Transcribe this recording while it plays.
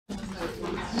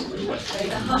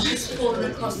The hush has fallen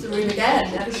across the room again.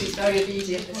 Everybody's very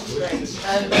obedient. This is great.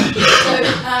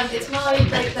 It's my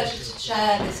great pleasure to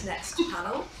chair this next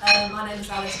panel. My name is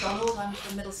Alice Donald. I'm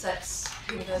from Middlesex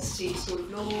University School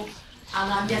of Law,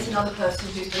 and I'm yet another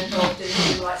person who's been involved in the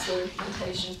Human Rights Law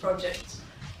Implementation Project.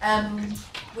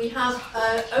 We have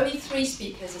only 3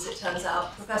 speakers, as it turns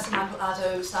out. Professor Michael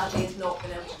Addo sadly has not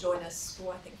been able to join us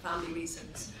for, I think, family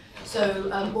reasons. So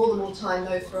all the more time,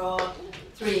 though, for our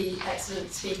 3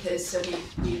 excellent speakers. So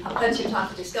we have plenty of time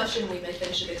for discussion. We may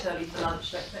finish a bit early for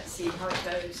lunch. Let's see how it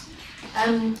goes.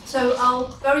 So I'll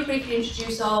very briefly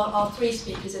introduce our 3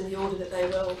 speakers in the order that they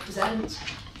will present.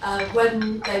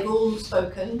 When they've all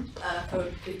spoken for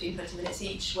 15-20 minutes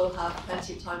each, we'll have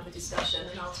plenty of time for discussion,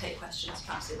 and I'll take questions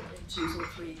perhaps in 2s or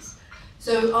 3s.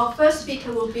 So our first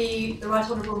speaker will be the Right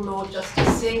Honourable Lord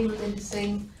Justice Singh,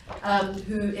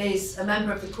 who is a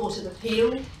member of the Court of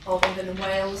Appeal of England and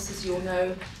Wales, as you all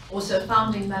know, also a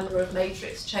founding member of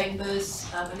Matrix Chambers,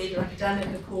 a legal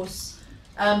academic, of course.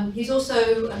 He's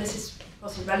also, and this is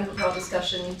possibly relevant for our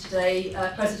discussion today,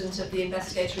 President of the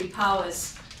Investigatory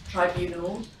Powers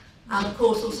Tribunal, and of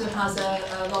course also has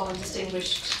a long and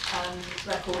distinguished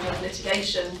record of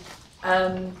litigation.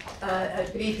 I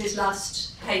believe his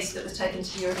last case that was taken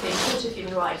to the European Court of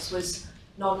Human Rights was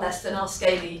none less than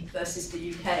Al-Scaly versus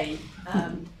the UK.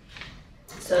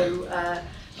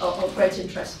 Of great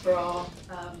interest for our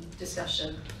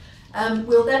discussion.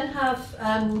 We'll then have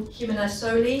Jimenez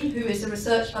Soli, who is a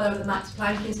research fellow at the Max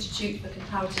Planck Institute for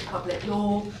Comparative Public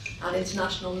Law and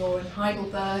International Law in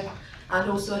Heidelberg, and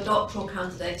also a doctoral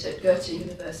candidate at Goethe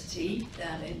University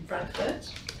in Frankfurt.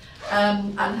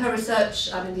 And her research,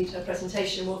 and indeed her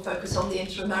presentation, will focus on the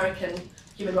inter-American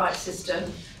human rights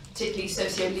system, particularly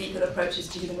socio-legal approaches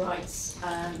to human rights,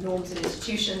 norms and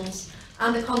institutions,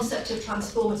 and the concept of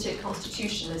transformative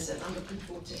constitutionalism. I'm looking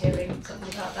forward to hearing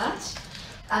something about that.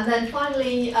 And then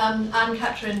finally,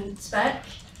 Anne-Catherine Speck,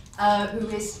 who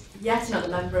is yet another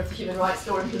member of the Human Rights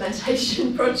Law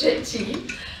Implementation Project team,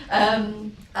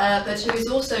 but who is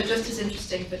also, just as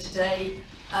interesting for today,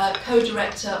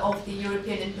 co-director of the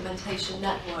European Implementation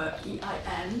Network,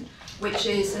 EIN, which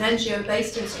is an NGO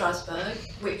based in Strasbourg,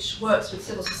 which works with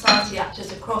civil society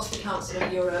actors across the Council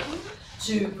of Europe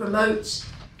to promote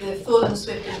the full and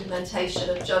swift implementation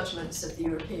of judgments of the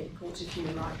European Court of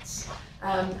Human Rights.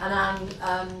 And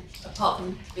Anne, apart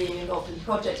from being involved in the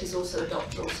project, is also a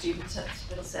doctoral student at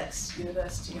Middlesex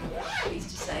University, I'm pleased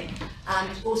to say, and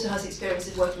also has experience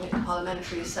of working at the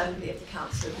Parliamentary Assembly of the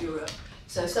Council of Europe.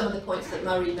 So some of the points that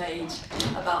Murray made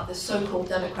about the so-called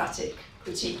democratic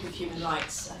critique of human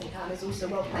rights, I think Anne is also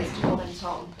well placed to comment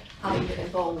on, having been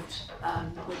involved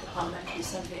with the Parliamentary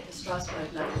Assembly at the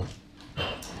Strasbourg level.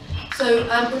 So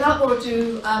without more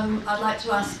ado, I'd like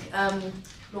to ask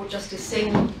Lord Justice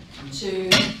Singh to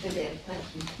begin.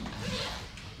 Thank you.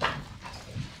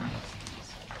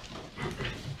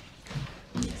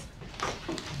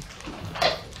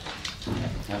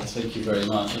 Thank you very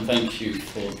much, and thank you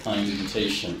for the kind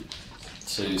invitation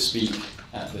to speak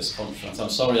at this conference. I'm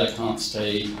sorry I can't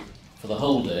stay for the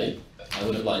whole day. I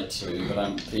would have liked to, but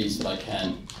I'm pleased that I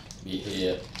can be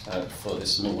here for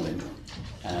this morning,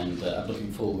 and I'm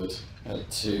looking forward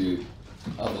to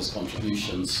others'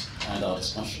 contributions and our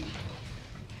discussion.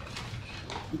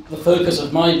 The focus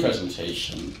of my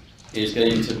presentation is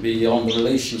going to be on the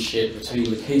relationship between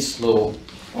the case law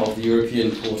of the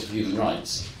European Court of Human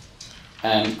Rights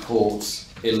and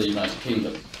courts in the United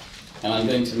Kingdom. And I'm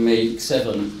going to make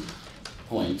 7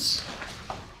 points.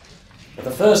 But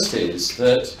the first is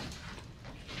that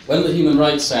when the Human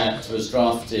Rights Act was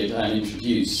drafted and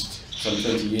introduced some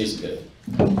 20 years ago,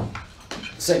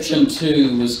 Section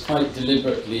 2 was quite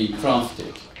deliberately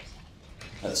crafted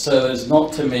so as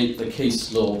not to make the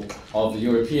case law of the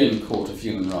European Court of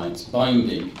Human Rights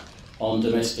binding on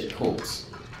domestic courts.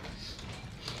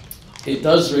 It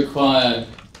does require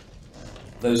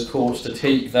those courts to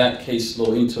take that case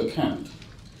law into account.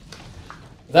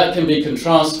 That can be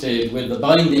contrasted with the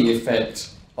binding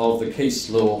effect of the case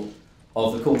law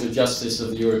of the Court of Justice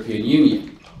of the European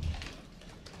Union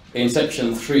in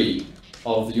Section 3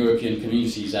 of the European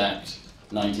Communities Act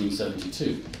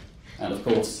 1972. And of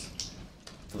course,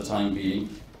 for the time being,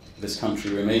 this country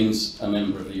remains a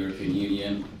member of the European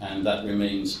Union, and that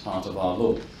remains part of our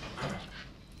law.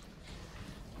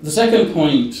 The second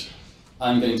point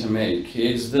I'm going to make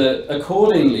is that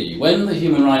accordingly, when the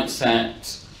Human Rights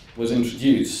Act was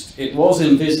introduced, it was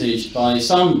envisaged by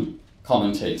some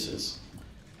commentators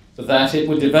that it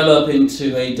would develop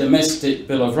into a domestic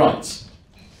Bill of Rights.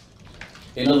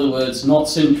 In other words, not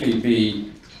simply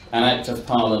be an Act of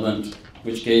Parliament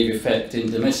which gave effect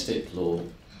in domestic law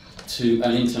to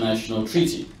an international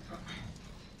treaty.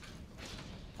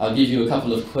 I'll give you a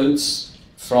couple of quotes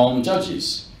from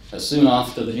judges. Soon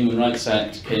after the Human Rights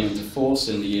Act came into force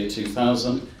in the year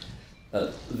 2000,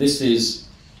 this is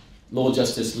Lord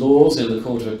Justice Laws in the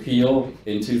Court of Appeal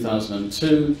in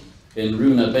 2002, in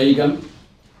Runa Begum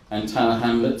and Tower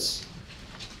Hamlets.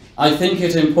 I think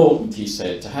it important, he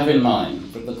said, to have in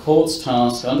mind that the court's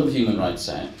task under the Human Rights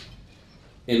Act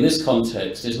in this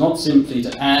context is not simply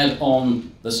to add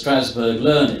on the Strasbourg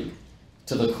learning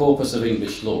to the corpus of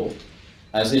English law,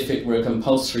 as if it were a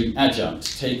compulsory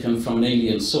adjunct taken from an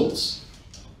alien source,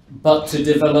 but to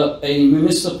develop a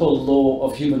municipal law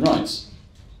of human rights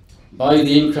by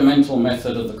the incremental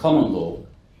method of the common law,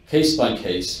 case by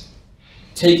case,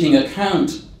 taking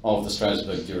account of the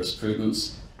Strasbourg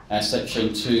jurisprudence, as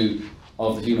Section 2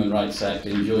 of the Human Rights Act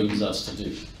enjoins us to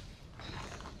do.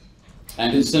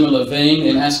 And in similar vein,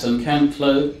 in Aston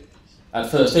Camplow, at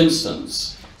first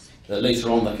instance, later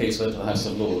on the case went to the House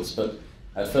of Lords, but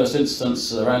at first instance,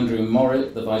 Sir Andrew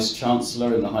Morritt, the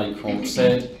Vice-Chancellor in the High Court,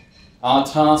 said, "Our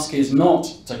task is not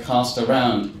to cast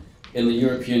around in the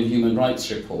European human rights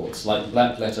reports like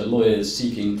black-letter lawyers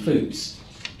seeking clues.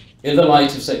 In the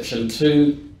light of Section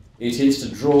 2, it is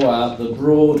to draw out the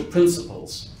broad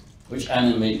principles which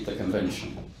animate the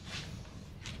Convention."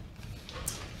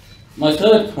 My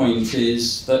third point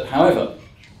is that, however,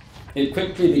 it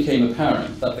quickly became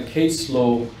apparent that the case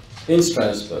law in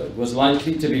Strasbourg was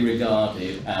likely to be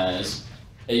regarded as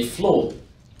a flaw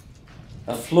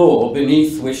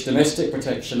beneath which domestic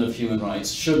protection of human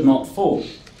rights should not fall.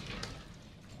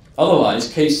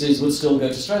 Otherwise, cases would still go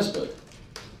to Strasbourg.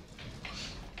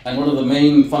 And one of the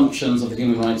main functions of the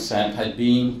Human Rights Act had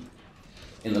been,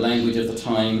 in the language of the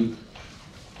time,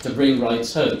 to bring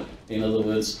rights home. In other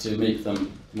words, to make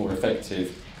them more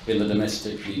effective in the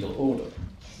domestic legal order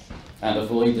and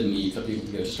avoid the need for people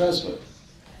to go to Strasbourg.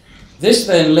 This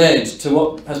then led to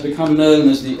what has become known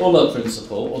as the Ulla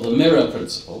principle, or the mirror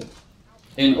principle.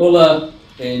 In Ulla,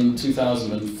 in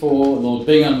 2004, Lord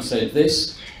Bingham said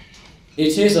this: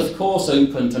 "It is of course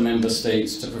open to member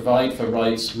states to provide for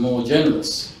rights more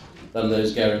generous than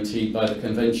those guaranteed by the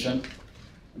Convention,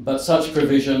 but such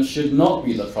provision should not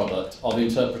be the product of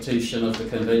interpretation of the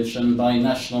Convention by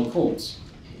national courts,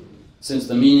 since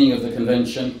the meaning of the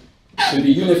Convention should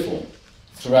be uniform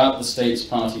throughout the states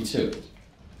party to it."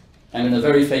 And in a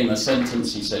very famous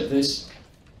sentence he said this: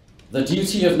 "The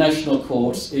duty of national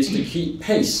courts is to keep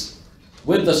pace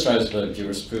with the Strasbourg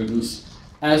jurisprudence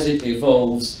as it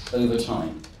evolves over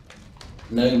time.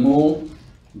 No more,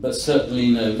 but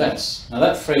certainly no less." Now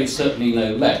that phrase, "certainly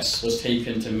no less," was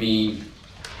taken to mean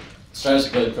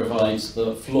Strasbourg provides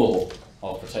the floor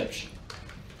of protection.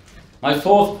 My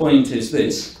fourth point is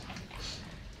this.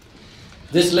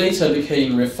 This later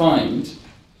became refined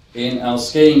in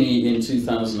Alskaney in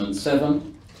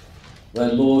 2007,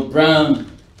 where Lord Brown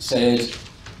said,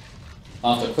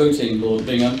 after quoting Lord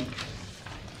Bingham,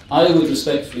 "I would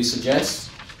respectfully suggest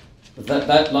that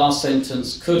that last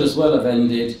sentence could as well have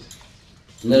ended,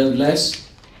 no less,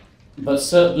 but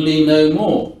certainly no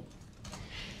more."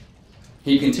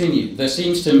 He continued, "There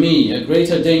seems to me a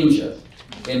greater danger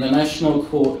in the national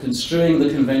court construing the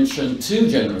Convention too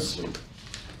generously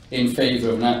in favour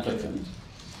of an applicant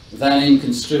than in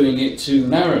construing it too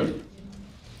narrowly.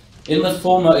 In the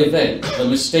former event, the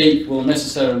mistake will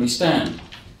necessarily stand.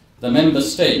 The member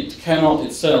state cannot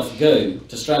itself go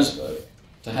to Strasbourg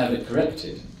to have it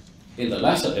corrected. In the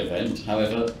latter event,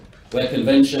 however, where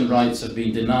Convention rights have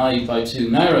been denied by too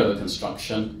narrow a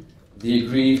construction, the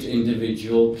aggrieved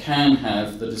individual can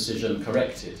have the decision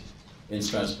corrected in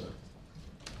Strasbourg."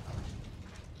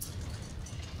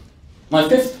 My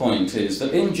fifth point is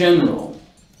that in general,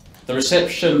 the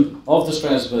reception of the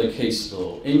Strasbourg case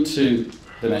law into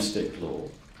domestic law,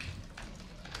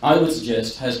 I would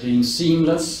suggest, has been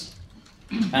seamless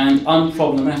and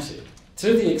unproblematic,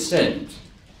 to the extent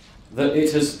that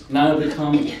it has now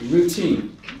become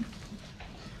routine.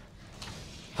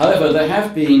 However, there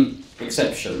have been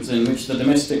exceptions in which the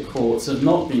domestic courts have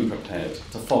not been prepared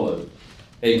to follow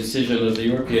a decision of the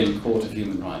European Court of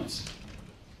Human Rights.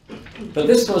 But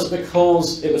this was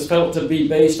because it was felt to be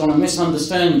based on a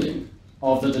misunderstanding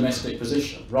of the domestic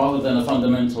position, rather than a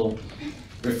fundamental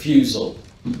refusal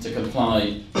to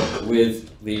comply with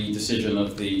the decision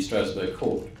of the Strasbourg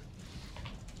Court.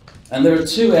 And there are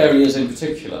two areas in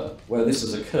particular where this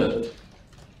has occurred.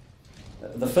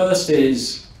 The first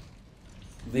is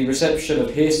the reception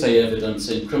of hearsay evidence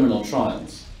in criminal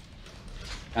trials,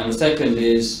 and the second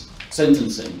is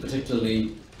sentencing,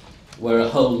 particularly where a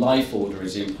whole life order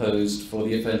is imposed for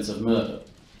the offence of murder.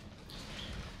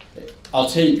 I'll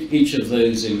take each of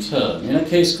those in turn. In a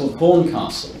case called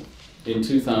Horncastle in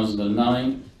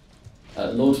 2009,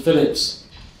 Lord Phillips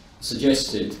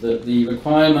suggested that the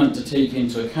requirement to take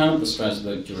into account the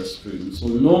Strasbourg jurisprudence will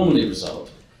normally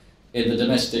result in the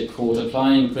domestic court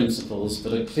applying principles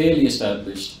that are clearly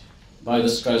established by the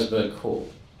Strasbourg court.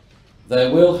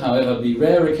 There will, however, be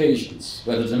rare occasions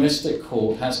where the domestic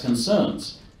court has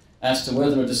concerns as to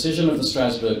whether a decision of the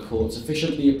Strasbourg court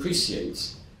sufficiently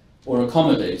appreciates or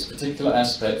accommodates particular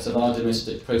aspects of our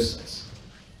domestic process.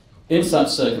 In such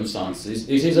circumstances,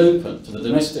 it is open to the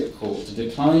domestic court to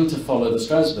decline to follow the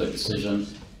Strasbourg decision,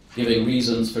 giving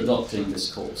reasons for adopting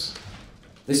this course.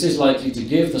 This is likely to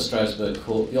give the Strasbourg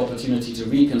court the opportunity to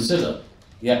reconsider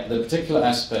the particular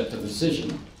aspect of the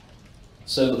decision,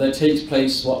 so that there takes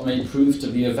place what may prove to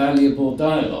be a valuable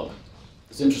dialogue.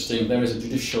 It's interesting, there is a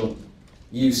judicial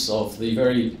use of the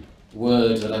very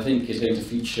word that I think is going to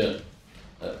feature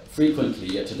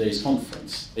frequently at today's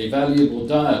conference, a valuable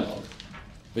dialogue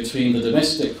between the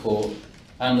domestic court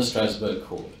and the Strasbourg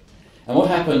court. And what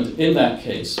happened in that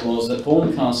case was that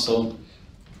Horncastle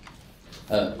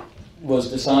was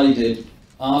decided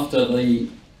after the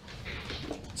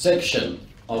section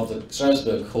of the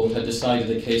Strasbourg court had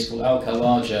decided a case called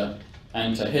Al-Khawaja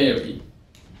and Tahiri.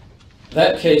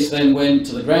 That case then went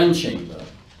to the Grand Chamber,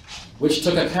 which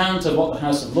took account of what the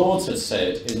House of Lords had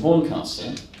said in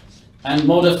Horncastle and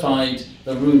modified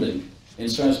the ruling in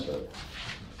Strasbourg.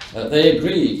 They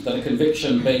agreed that a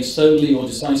conviction based solely or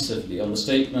decisively on the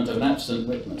statement of an absent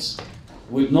witness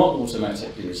would not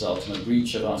automatically result in a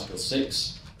breach of Article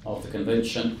 6 of the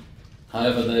Convention.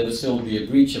 However, there would still be a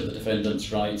breach of the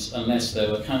defendant's rights unless there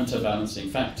were counterbalancing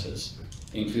factors,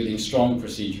 including strong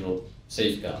procedural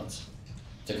safeguards,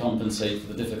 to compensate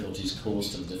for the difficulties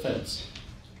caused to the defence.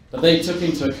 But they took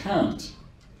into account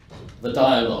the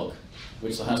dialogue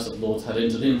which the House of Lords had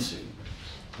entered into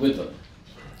with them.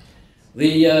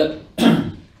 The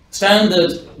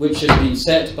standard which has been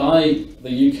set by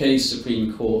the UK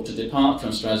Supreme Court to depart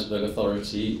from Strasbourg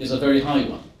authority is a very high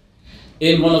one.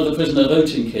 In one of the prisoner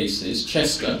voting cases,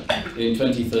 Chester, in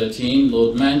 2013,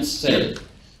 Lord Mance said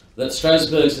that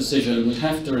Strasbourg's decision would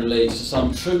have to relate to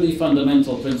some truly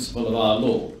fundamental principle of our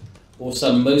law, or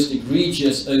some most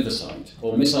egregious oversight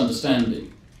or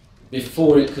misunderstanding,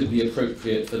 before it could be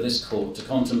appropriate for this court to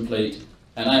contemplate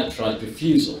an outright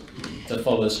refusal to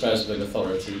follow Strasbourg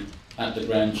authority at the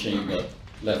Grand Chamber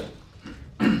level.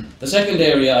 The second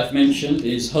area I've mentioned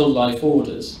is whole life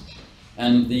orders,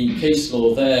 and the case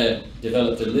law there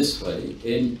developed in this way.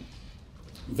 In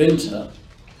Winter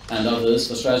and others,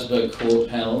 the Strasbourg court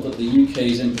held that the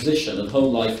UK's imposition of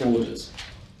whole life orders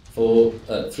for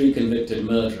 3 convicted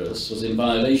murderers was in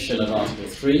violation of Article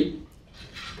 3.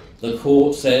 The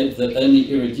court said that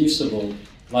only irreducible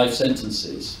life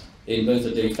sentences in both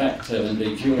a de facto and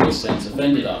de jure sense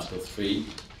offended Article 3,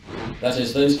 that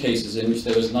is, those cases in which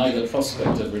there was neither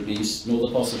prospect of release nor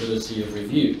the possibility of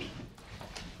review.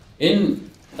 In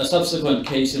a subsequent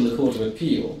case in the Court of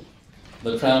Appeal,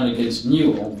 the Crown against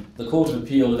Newell, the Court of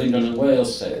Appeal of England and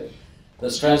Wales said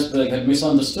that Strasbourg had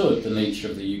misunderstood the nature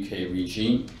of the UK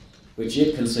regime, which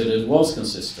it considered was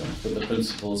consistent with the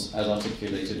principles as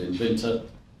articulated in Winter.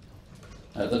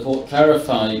 The court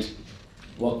clarified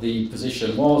what the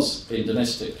position was in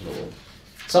domestic law.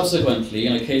 Subsequently,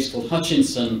 in a case called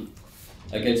Hutchinson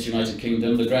against the United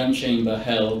Kingdom, the Grand Chamber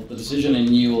held the decision in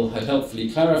Newell had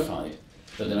helpfully clarified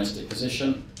the domestic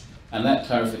position, and that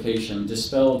clarification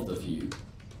dispelled the view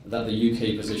that the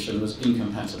UK position was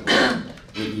incompatible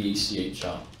with the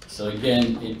ECHR. So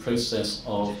again, a process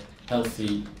of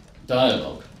healthy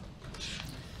dialogue.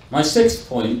 My 6th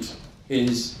point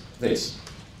is this.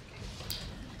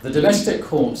 The domestic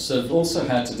courts have also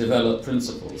had to develop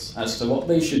principles as to what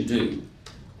they should do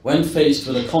when faced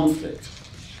with a conflict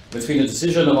between a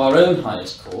decision of our own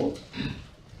highest court,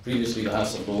 previously the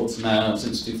House of Lords, now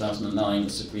since 2009 the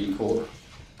Supreme Court,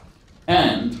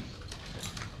 and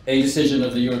a decision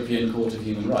of the European Court of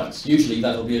Human Rights. Usually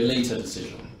that will be a later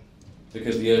decision,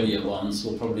 because the earlier ones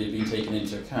will probably have been taken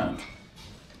into account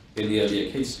in the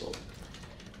earlier case law.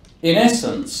 In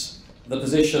essence, the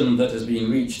position that has been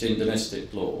reached in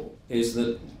domestic law is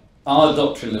that our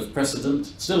doctrine of precedent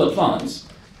still applies,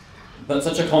 but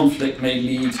such a conflict may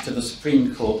lead to the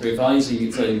Supreme Court revising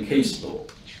its own case law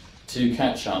to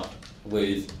catch up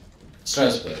with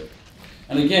Strasbourg.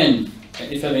 And again,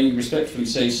 if I may respectfully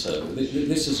say so,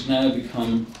 this has now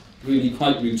become really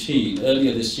quite routine.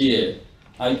 Earlier this year,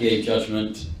 I gave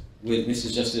judgment with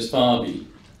Mrs. Justice Farby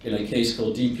in a case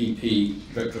called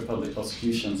DPP, Director of Public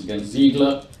Prosecutions against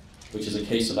Ziegler, which is a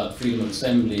case about freedom of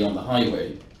assembly on the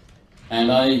highway. And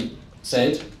I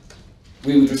said,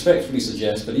 we would respectfully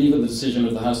suggest that even the decision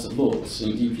of the House of Lords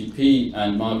in DPP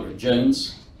and Margaret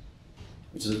Jones,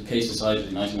 which is a case decided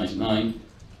in 1999,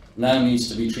 now needs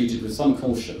to be treated with some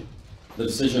caution. The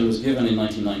decision was given in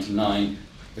 1999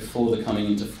 before the coming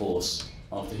into force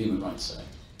of the Human Rights Act.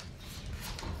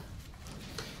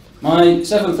 My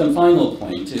seventh and final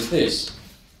point is this.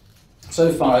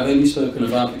 So far I've only spoken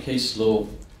about the case law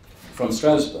from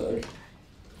Strasbourg.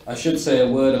 I should say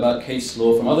a word about case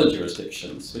law from other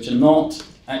jurisdictions, which are not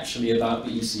actually about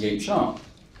the ECHR.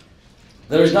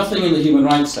 There is nothing in the Human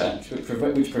Rights Act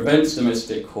which prevents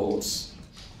domestic courts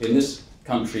in this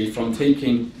country from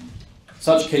taking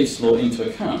such case law into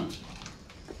account.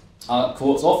 Our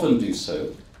courts often do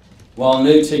so, while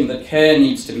noting that care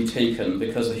needs to be taken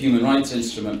because the human rights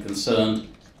instrument concerned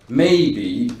may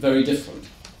be very different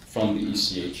from the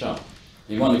ECHR.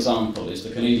 One example is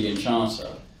the Canadian Charter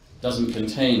doesn't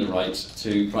contain the right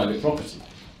to private property.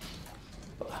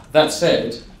 That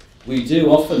said, we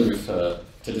do often refer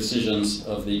to decisions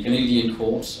of the Canadian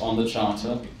courts on the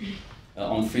Charter,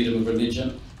 on freedom of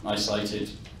religion. I cited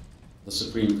the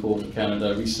Supreme Court of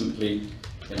Canada recently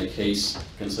in a case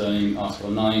concerning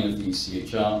Article 9 of the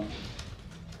ECHR.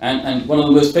 And one of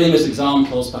the most famous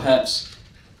examples, perhaps,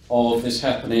 of this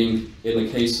happening in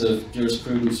the case of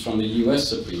jurisprudence from the US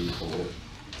Supreme Court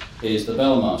is the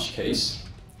Belmarsh case,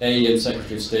 and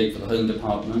Secretary of State for the Home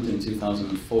Department in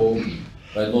 2004,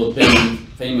 where Lord Bingham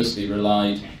famously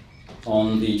relied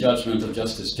on the judgment of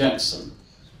Justice Jackson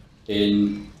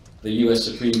in the US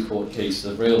Supreme Court case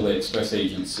of Railway Express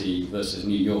Agency versus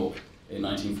New York in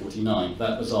 1949.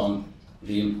 That was on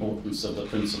the importance of the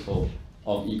principle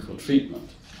of equal treatment.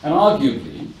 And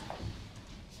arguably,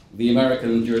 the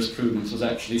American jurisprudence was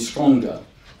actually stronger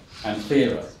and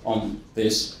clearer on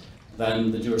this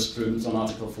than the jurisprudence on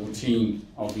Article 14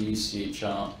 of the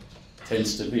ECHR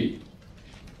tends to be.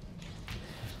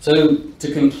 So,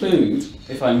 to conclude,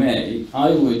 if I may,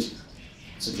 I would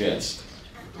suggest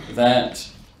that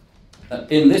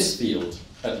in this field,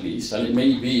 at least, and it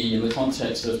may be in the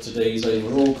context of today's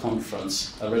overall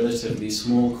conference, a relatively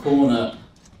small corner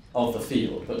of the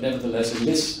field, but nevertheless in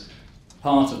this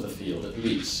part of the field at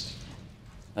least,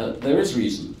 there is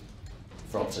reason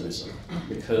for optimism,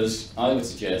 because I would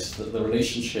suggest that the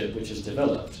relationship which has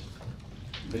developed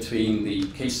between the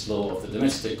case law of the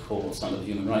domestic courts under the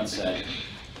Human Rights Act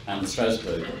and the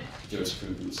Strasbourg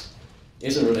jurisprudence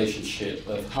is a relationship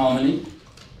of harmony,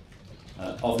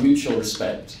 of mutual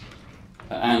respect,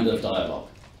 and of dialogue.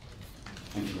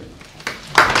 Thank you very much.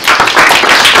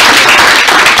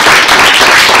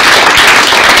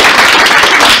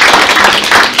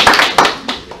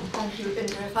 Thank you,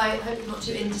 Rabindra. I hope you're not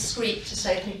too indiscreet to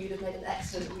say I think you'd have made an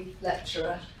excellent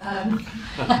lecturer. It's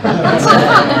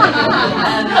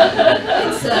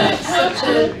such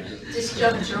a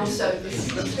disjuncture also, this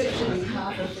description you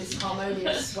have of this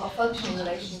harmonious, well-functioning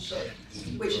relationship,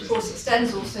 which of course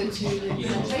extends also to the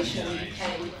implementation in the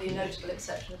UK, with the notable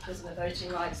exception of prisoner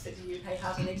voting rights, that the UK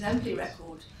has an exemplary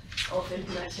record of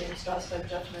implementing Strasbourg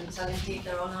judgments, and indeed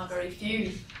there are now very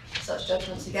few such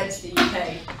judgments against the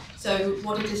UK. So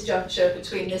what a disjuncture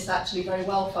between this actually very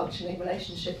well-functioning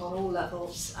relationship on all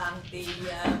levels and the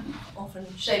often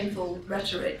shameful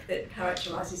rhetoric that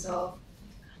characterises our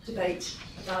debate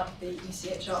about the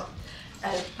ECHR.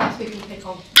 Perhaps we can pick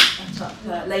on that up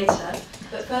later.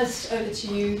 But first, over to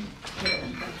you.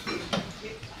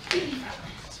 Thank you.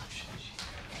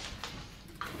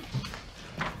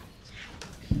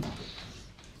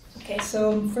 Okay,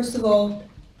 so first of all,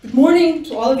 good morning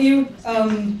to all of you.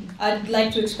 I'd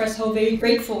like to express how very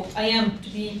grateful I am to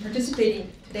be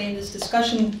participating today in this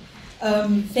discussion.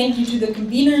 Thank you to the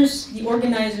conveners, the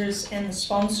organizers, and the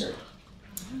sponsor.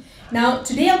 Now,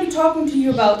 today I'll be talking to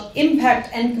you about impact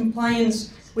and compliance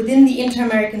within the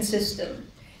inter-American system,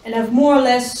 and I've more or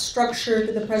less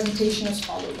structured the presentation as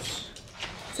follows.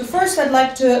 So first, I'd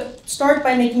like to start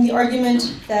by making the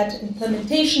argument that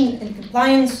implementation and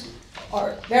compliance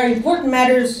are very important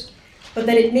matters, but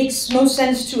that it makes most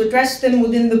sense to address them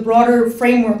within the broader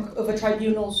framework of a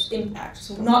tribunal's impact,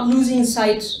 so not losing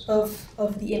sight of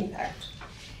the impact.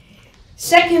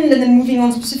 Second, and then moving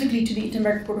on specifically to the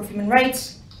Inter-American Court of Human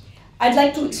Rights, I'd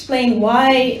like to explain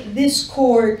why this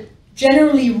court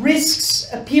generally risks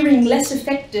appearing less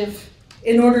effective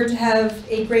in order to have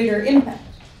a greater impact.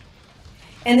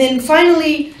 And then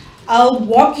finally, I'll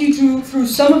walk you through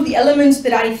some of the elements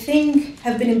that I think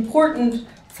have been important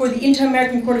for the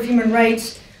Inter-American Court of Human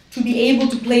Rights to be able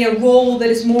to play a role that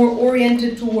is more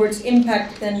oriented towards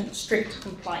impact than strict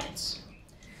compliance.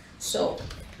 So,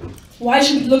 why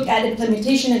should we look at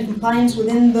implementation and compliance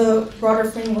within the broader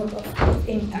framework of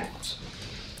impact?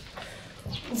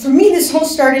 For me, this whole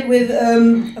started with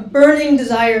a burning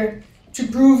desire to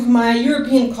prove my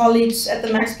European colleagues at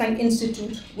the Max Planck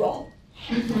Institute wrong.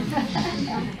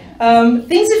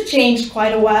 Things have changed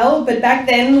quite a while, but back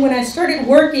then when I started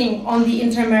working on the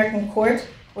Inter-American Court,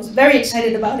 I was very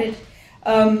excited about it.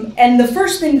 And the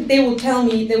first thing that they would tell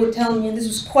me, and this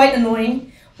was quite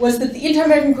annoying, was that the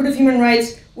Inter-American Court of Human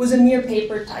Rights was a mere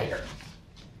paper tiger.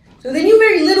 So they knew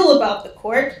very little about the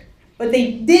court, but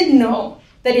they did know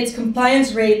that its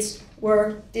compliance rates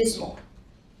were dismal.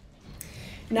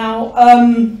 Now,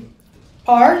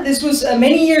 this was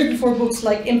many years before books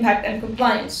like Impact and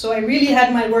Compliance, so I really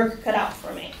had my work cut out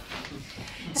for me.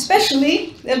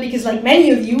 Especially because, like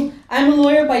many of you, I'm a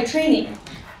lawyer by training,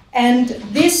 and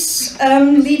this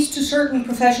leads to certain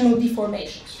professional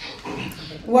deformations.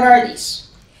 What are these?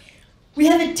 We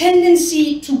have a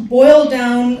tendency to boil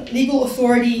down legal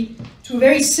authority to a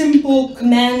very simple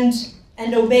command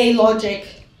and obey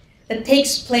logic that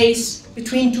takes place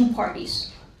between two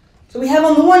parties. So we have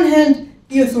on the one hand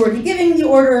the authority giving the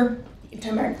order, the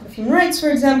Inter-American Court of Human Rights, for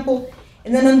example,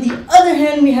 and then on the other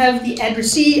hand we have the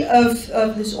addressee of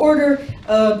this order,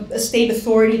 a state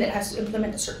authority that has to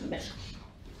implement a certain measure.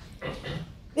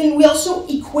 Then we also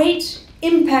equate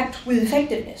impact with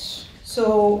effectiveness.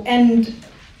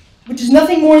 Which is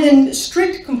nothing more than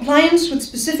strict compliance with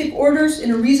specific orders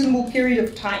in a reasonable period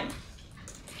of time.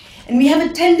 And we have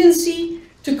a tendency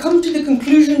to come to the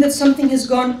conclusion that something has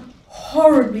gone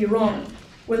horribly wrong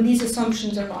when these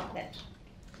assumptions are not met.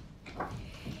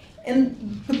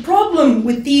 And the problem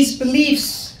with these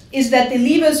beliefs is that they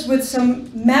leave us with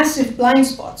some massive blind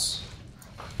spots.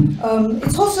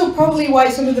 It's also probably why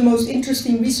some of the most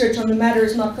interesting research on the matter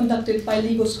is not conducted by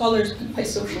legal scholars but by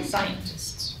social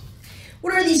scientists.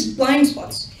 What are these blind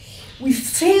spots? We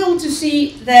fail to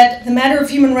see that the matter of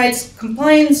human rights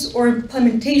compliance or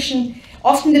implementation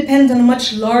often depends on a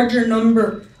much larger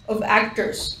number of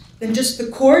actors than just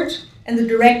the court and the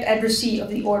direct addressee of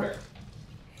the order.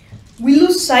 We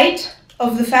lose sight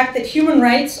of the fact that human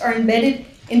rights are embedded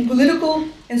in political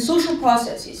and social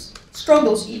processes,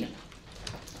 struggles even.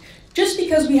 Just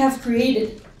because we have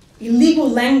created a legal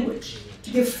language to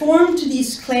give form to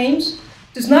these claims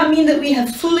does not mean that we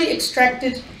have fully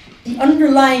extracted the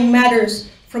underlying matters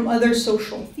from other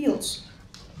social fields.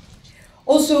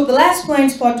 Also, the last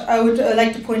blind spot I would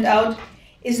like to point out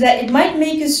is that it might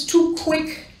make us too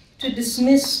quick to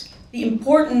dismiss the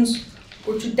importance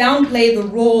or to downplay the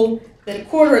role that a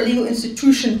court or a legal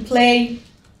institution play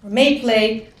or may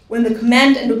play when the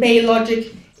command and obey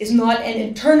logic is not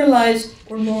an internalized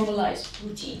or normalized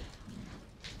routine.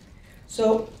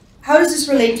 So, how does this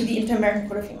relate to the Inter-American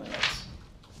Court of Human Rights?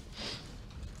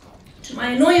 To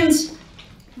my annoyance,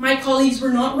 my colleagues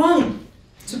were not wrong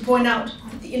to point out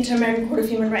that the Inter-American Court of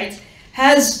Human Rights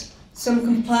has some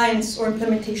compliance or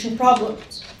implementation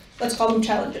problems. Let's call them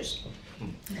challenges.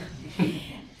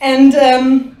 And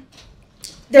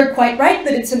they're quite right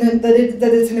that it's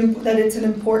an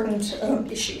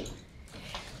important issue.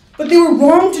 But they were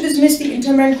wrong to dismiss the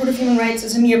Inter-American Court of Human Rights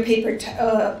as a mere paper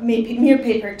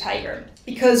tiger,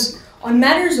 because on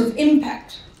matters of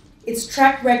impact, its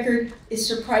track record is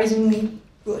surprisingly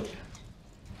good.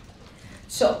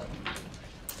 So,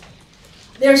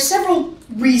 there are several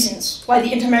reasons why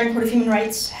the Inter-American Court of Human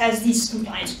Rights has these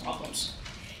compliance problems.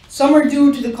 Some are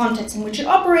due to the context in which it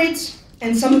operates,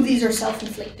 and some of these are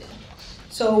self-inflicted.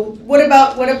 So, what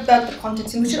about the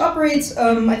context in which it operates?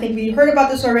 I think we heard about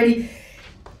this already.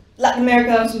 Latin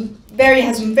America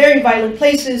has some very violent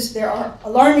places. There are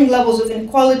alarming levels of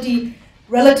inequality,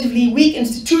 relatively weak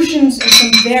institutions, and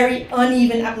some very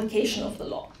uneven application of the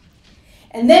law.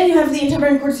 And then you have the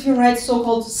Inter-American Court of Human Rights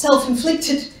so-called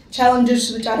self-inflicted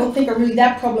challenges, which I don't think are really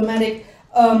that problematic.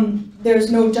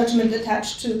 There's no judgment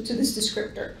attached to this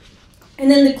descriptor. And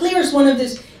then the clearest one of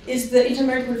this is the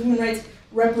Inter-American Court of Human Rights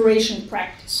reparation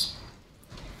practice.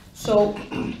 So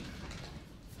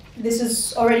this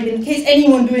has already been the case.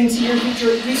 Anyone doing serious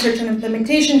research and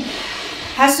implementation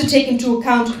has to take into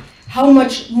account how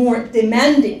much more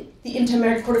demanding the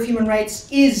Inter-American Court of Human Rights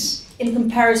is in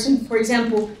comparison, for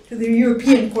example, to the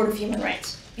European Court of Human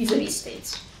Rights vis-à-vis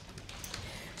states.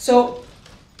 So,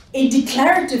 a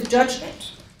declarative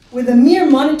judgment with a mere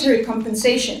monetary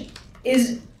compensation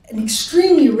is an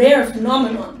extremely rare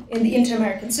phenomenon in the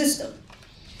inter-American system.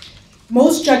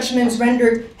 Most judgments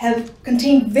rendered have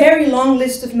contained very long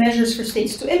lists of measures for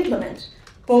states to implement,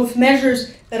 both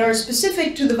measures that are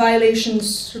specific to the violations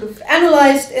sort of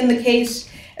analyzed in the case,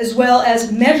 as well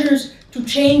as measures to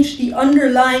change the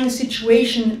underlying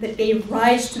situation that gave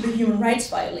rise to the human rights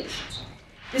violations.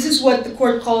 This is what the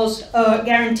court calls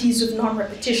guarantees of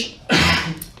non-repetition.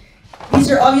 These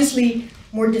are obviously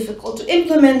more difficult to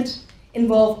implement,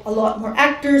 involve a lot more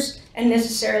actors, and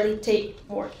necessarily take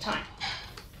more time.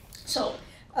 So,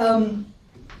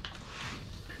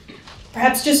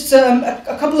 Perhaps just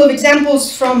a couple of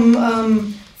examples from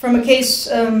a case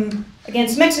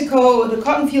against Mexico, the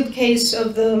cotton field case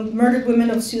of the murdered women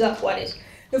of Ciudad Juárez.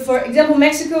 For example,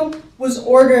 Mexico was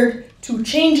ordered to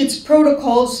change its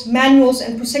protocols, manuals,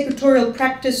 and prosecutorial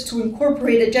practice to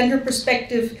incorporate a gender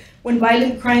perspective when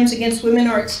violent crimes against women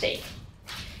are at stake.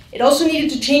 It also needed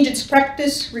to change its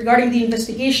practice regarding the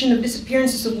investigation of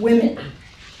disappearances of women,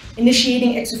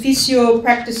 initiating ex officio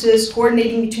practices,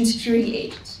 coordinating between security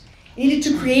agents. It needed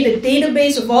to create a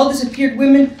database of all disappeared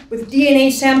women with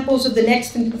DNA samples of the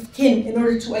next of kin in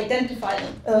order to identify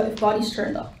them if bodies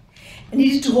turned up. It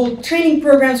needed to hold training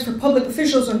programs for public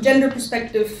officials on gender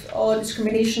perspective,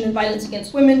 discrimination and violence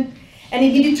against women. And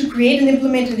it needed to create and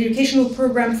implement an educational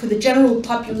program for the general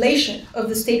population of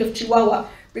the state of Chihuahua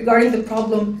regarding the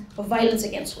problem of violence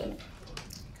against women.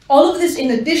 All of this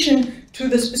in addition to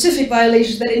the specific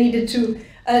violations that it needed to,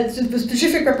 the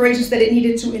specific reparations that it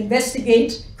needed to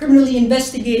investigate, criminally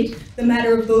investigate the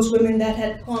matter of those women that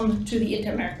had gone to the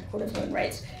Inter-American Court of Human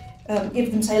Rights,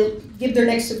 give their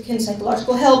next of kin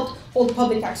psychological help, hold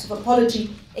public acts of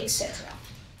apology, etc.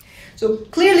 So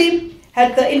clearly,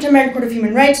 had the Inter-American Court of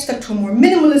Human Rights stuck to a more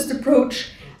minimalist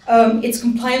approach, its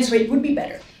compliance rate would be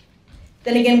better.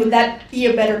 Then again, would that be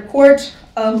a better court?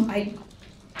 I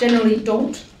generally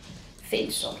don't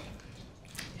think so.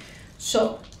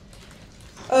 So,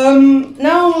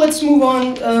 now let's move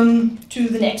on to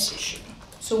the next issue.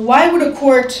 So why would a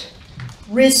court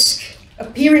risk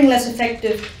appearing less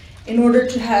effective in order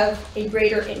to have a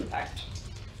greater impact?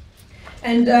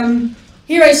 And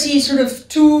here I see sort of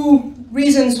two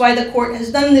reasons why the court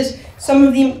has done this. Some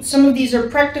of these are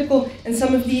practical, and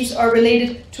some of these are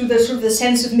related to the sort of the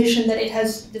sense of mission that it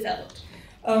has developed.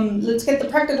 Let's get the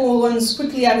practical ones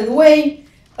quickly out of the way.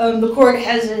 The court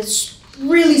has a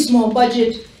really small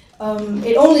budget.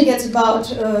 It only gets about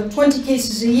 20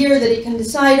 cases a year that it can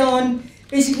decide on.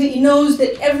 Basically, it knows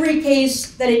that every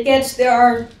case that it gets, there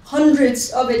are hundreds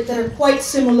of it that are quite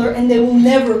similar, and they will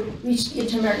never reach the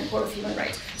Inter-American Court of Human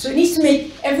Rights. So it needs to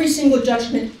make every single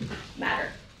judgment matter.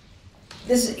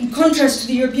 This is in contrast to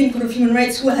the European Court of Human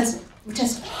Rights, which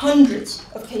has hundreds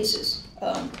of cases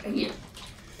a year.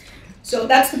 So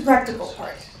that's the practical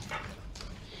part.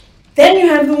 Then you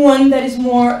have the one that is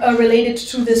more related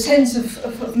to the sense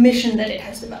of mission that it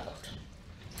has developed.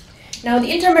 Now,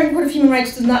 the Inter-American Court of Human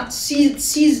Rights does not see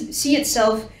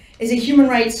itself as a human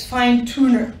rights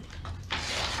fine-tuner.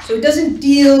 So it doesn't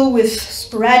deal with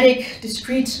sporadic,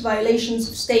 discrete violations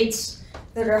of states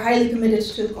that are highly committed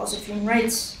to the cause of human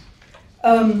rights.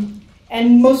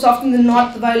 And most often than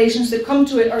not, the violations that come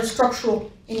to it are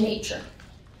structural in nature.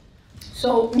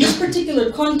 So in this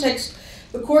particular context,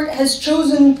 the court has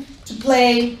chosen to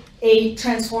play a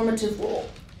transformative role.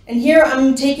 And here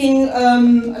I'm taking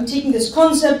this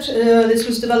concept. This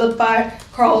was developed by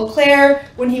Karl Clare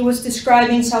when he was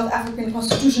describing South African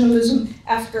constitutionalism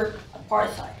after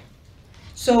apartheid.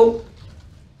 So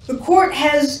the court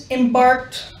has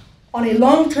embarked on a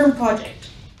long-term project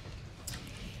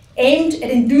aimed at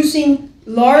inducing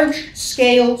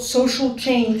large-scale social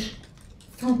change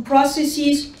through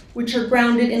processes which are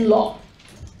grounded in law.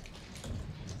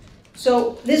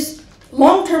 So this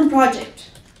long-term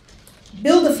project: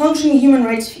 build a functioning human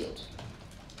rights field,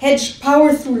 hedge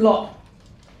power through law,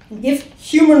 and give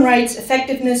human rights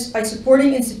effectiveness by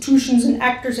supporting institutions and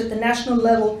actors at the national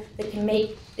level that can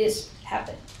make this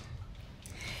happen.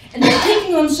 And they're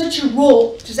taking on such a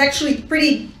role, which is actually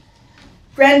pretty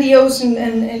grandiose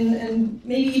and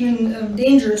maybe even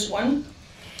dangerous one.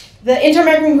 The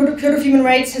Inter-American Court of Human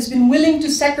Rights has been willing to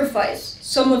sacrifice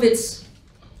some of its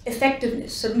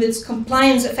effectiveness, some of its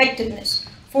compliance effectiveness,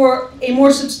 for a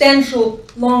more substantial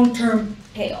long-term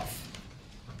payoff.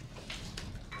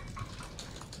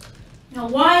 Now,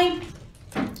 why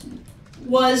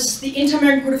was the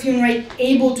Inter-American Court of Human Rights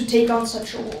able to take on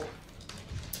such a role?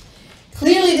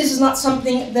 Clearly, this is not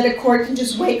something that a court can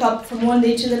just wake up from one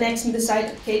day to the next and decide,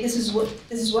 okay, this is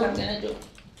what I'm going to do.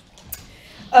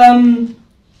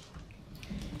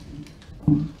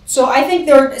 So I think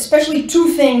there are especially two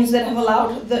things that have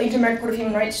allowed the Inter-American Court of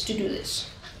Human Rights to do this.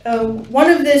 One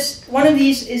of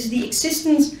these is the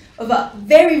existence of a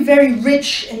very, very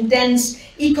rich and dense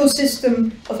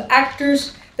ecosystem of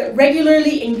actors that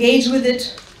regularly engage with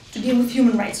it to deal with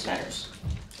human rights matters.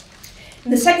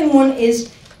 And the second one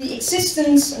is the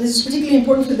existence, and this is particularly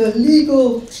important for the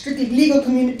strictly legal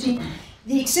community,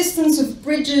 the existence of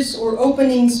bridges or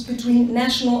openings between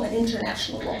national and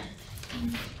international law.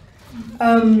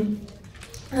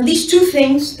 And these two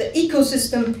things, the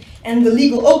ecosystem and the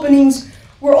legal openings,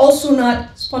 were also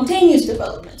not spontaneous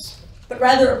developments, but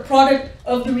rather a product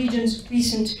of the region's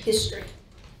recent history.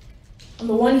 On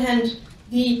the one hand,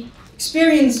 the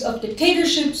experience of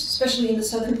dictatorships, especially in the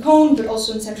Southern Cone, but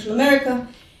also in Central America,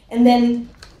 and then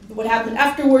what happened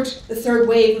afterwards, the third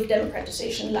wave of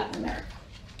democratization in Latin America.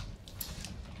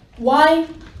 Why?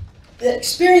 The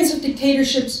experience of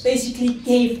dictatorships basically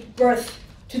gave birth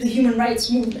to the human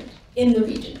rights movement in the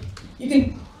region. You can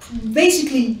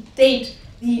basically date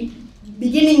the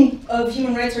beginning of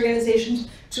human rights organizations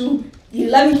to the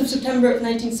 11th of September of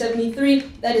 1973,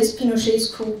 that is Pinochet's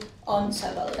coup on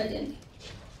Salvador Allende.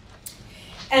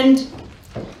 And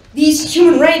these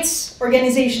human rights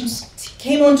organizations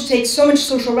came on to take so much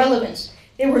social relevance.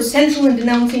 They were central in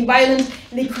denouncing violence,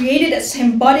 and they created a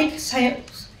symbiotic, it's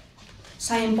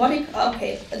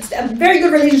a very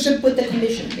good relationship with the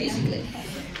Commission, basically.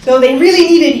 So they really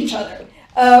needed each other,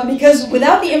 because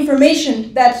without the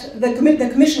information that the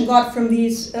Commission got from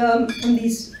these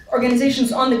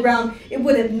organizations on the ground, it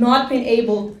would have not been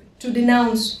able to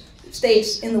denounce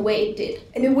states in the way it did.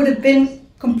 And it would have been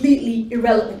completely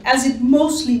irrelevant, as it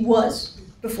mostly was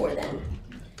before then.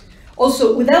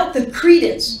 Also, without the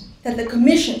credence that the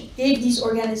Commission gave these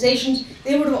organizations,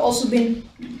 they would have also been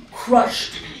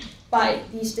crushed by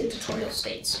these dictatorial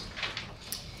states.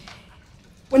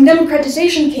 When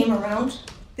democratization came around,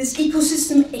 this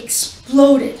ecosystem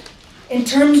exploded in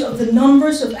terms of the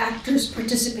numbers of actors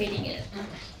participating in it.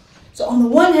 So on the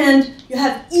one hand, you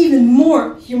have even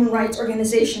more human rights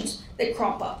organizations that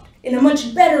crop up in a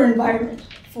much better environment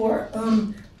for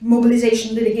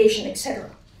mobilization, litigation, etc.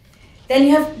 Then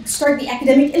you have start the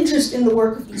academic interest in the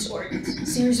work of these organs, a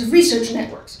series of research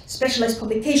networks, specialized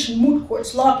publication, moot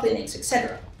courts, law clinics,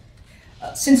 etc.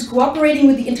 Since cooperating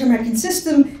with the inter-American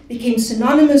system became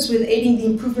synonymous with aiding the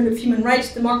improvement of human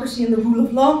rights, democracy, and the rule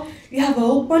of law, you have a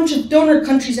whole bunch of donor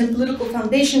countries and political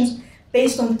foundations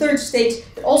based on third states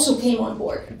that also came on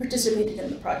board and participated in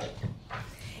the project.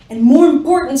 And more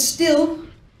important still,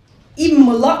 even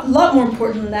a lot more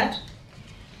important than that,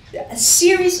 a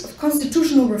series of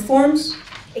constitutional reforms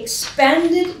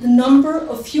expanded the number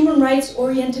of human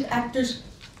rights-oriented actors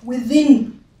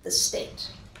within the state.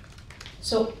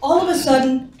 So all of a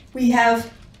sudden, we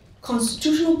have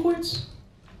constitutional courts,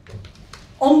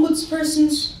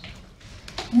 ombudspersons,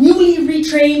 newly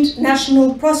retrained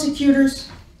national prosecutors,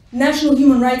 national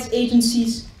human rights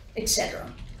agencies, etc.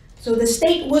 So the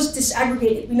state was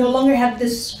disaggregated. We no longer have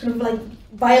this kind of like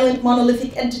violent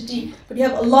monolithic entity, but you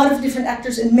have a lot of different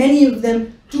actors, and many of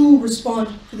them do respond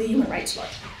to the human rights law.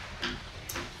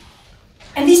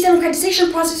 And these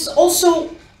democratization processes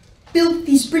also built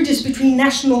these bridges between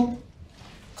national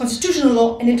constitutional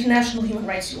law and international human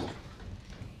rights law.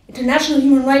 International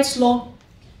human rights law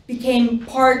became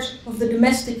part of the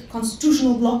domestic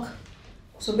constitutional bloc.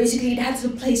 So basically it has a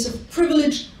place of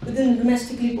privilege within the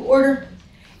domestic legal order.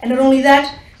 And not only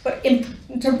that, but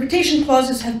interpretation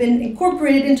clauses have been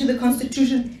incorporated into the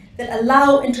Constitution that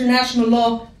allow international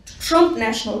law to trump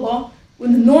national law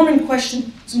when the norm in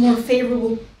question is more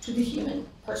favorable to the human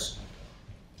person.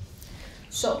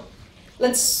 So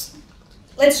let's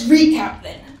recap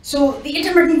then. So the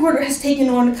Inter-American Court has taken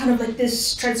on kind of like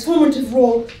this transformative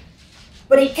role,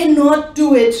 but it cannot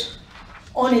do it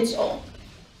on its own.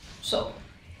 So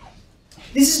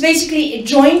this is basically a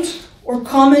joint or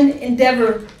common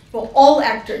endeavor for all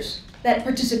actors that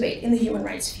participate in the human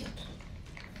rights field.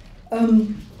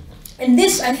 And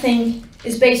this, I think,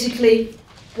 is basically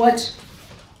what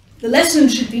the lesson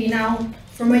should be now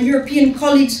for my European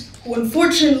colleagues who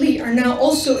unfortunately are now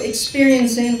also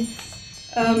experiencing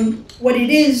what it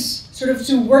is sort of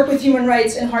to work with human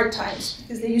rights in hard times,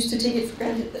 because they used to take it for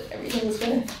granted that everything was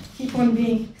going to keep on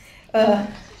being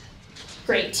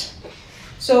great.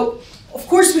 So, of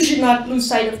course, we should not lose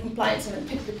sight of compliance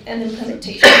and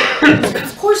implementation.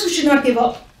 Of course, we should not give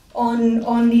up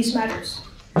on these matters.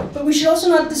 But we should also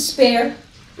not despair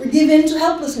or give in to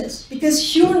helplessness,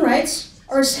 because human rights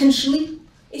are essentially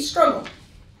a struggle.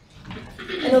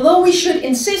 And although we should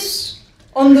insist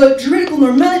on the juridical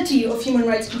normality of human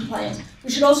rights compliance, we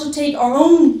should also take our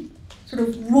own sort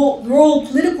of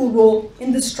political role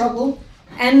in the struggle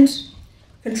and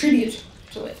contribute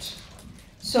to it.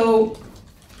 So,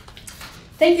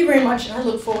 thank you very much, and I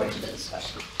look forward to the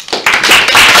discussion.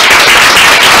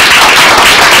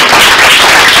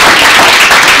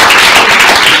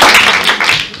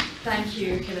 Thank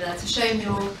you, Kimina. It's a shame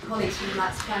your colleagues from the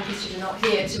Max Planck Institute are not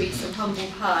here to eat some humble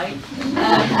pie.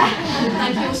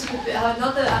 Thank you also for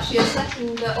a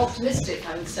second optimistic,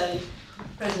 I would say,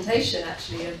 presentation,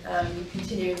 actually,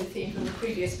 continuing the theme from the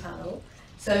previous panel.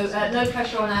 So no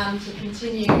pressure on Anne to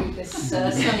continue this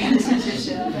sunny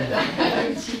disposition. But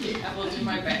I will do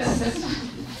my best.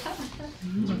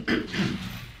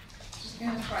 Just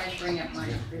going to try and bring up my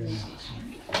presentation.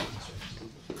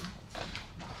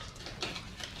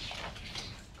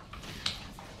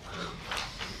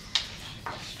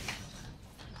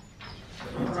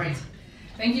 right.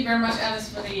 Thank you very much, Alice,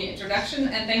 for the introduction,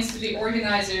 and thanks to the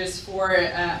organizers for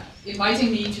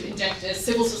inviting me to inject a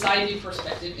civil society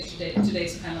perspective into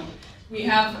today's panel. We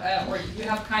have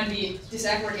kindly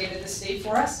disaggregated the state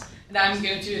for us, and I'm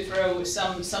going to throw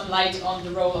some light on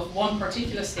the role of one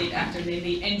particular state actor,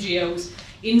 namely NGOs,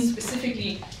 in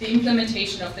specifically the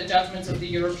implementation of the judgments of the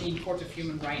European Court of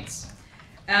Human Rights.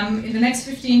 In the next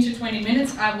 15 to 20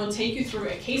 minutes, I will take you through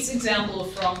a case example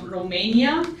from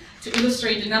Romania to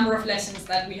illustrate a number of lessons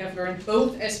that we have learned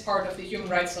both as part of the Human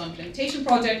Rights Law Implementation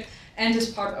Project and as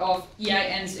part of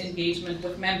EIN's engagement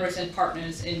with members and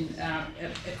partners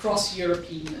across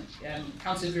European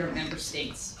Council of Europe member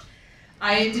states.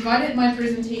 I divided my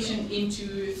presentation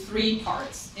into 3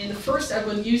 parts. In the first, I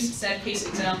will use said case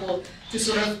example to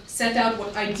sort of set out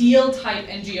what ideal type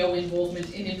NGO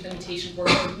involvement in implementation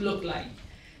work would look like.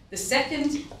 The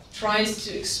second tries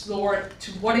to explore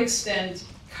to what extent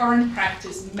current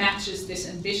practice matches this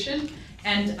ambition,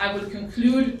 and I will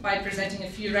conclude by presenting a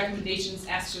few recommendations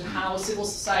as to how civil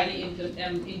society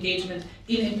engagement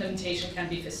in implementation can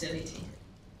be facilitated.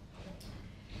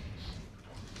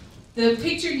 The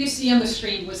picture you see on the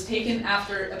screen was taken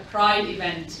after a Pride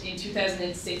event in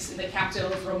 2006 in the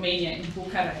capital of Romania, in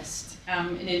Bucharest.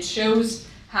 And it shows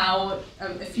how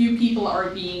a few people are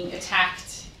being attacked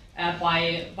by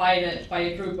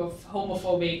a group of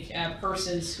homophobic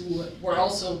persons who were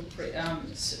also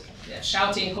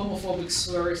shouting homophobic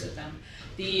slurs at them.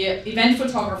 The event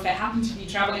photographer happened to be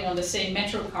traveling on the same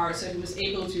metro car, so he was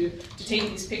able to take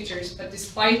these pictures, but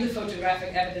despite the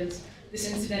photographic evidence, this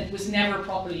incident was never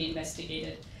properly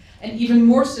investigated. And even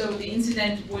more so, the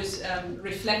incident was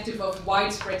reflective of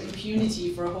widespread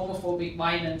impunity for homophobic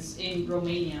violence in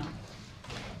Romania.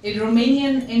 A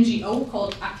Romanian NGO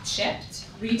called Accept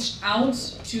reached out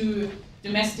to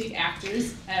domestic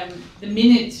actors the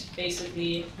minute,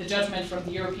 basically, the judgment from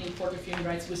the European Court of Human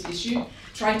Rights was issued,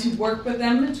 tried to work with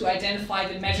them to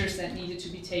identify the measures that needed to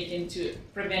be taken to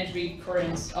prevent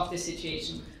recurrence of the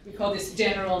situation. We call this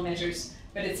general measures,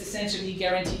 but it's essentially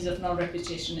guarantees of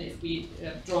non-repetition if we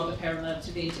draw the parallel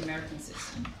to the inter-American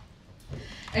system.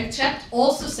 Accept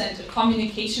also sent a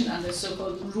communication under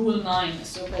so-called Rule 9, a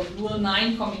so-called Rule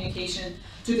 9 communication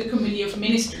to the Committee of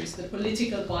Ministers, the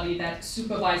political body that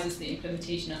supervises the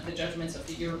implementation of the judgments of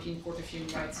the European Court of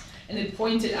Human Rights. And it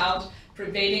pointed out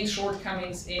prevailing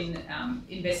shortcomings in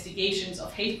investigations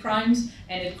of hate crimes,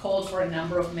 and it called for a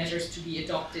number of measures to be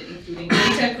adopted, including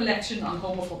data collection on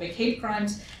homophobic hate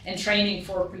crimes and training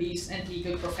for police and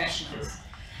legal professionals.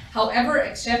 However,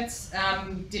 Accept's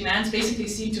demands basically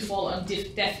seemed to fall on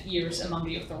deaf ears among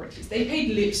the authorities. They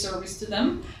paid lip service to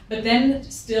them, but then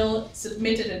still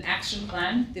submitted an action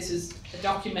plan. This is a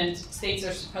document states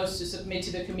are supposed to submit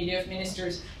to the Committee of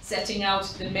Ministers, setting out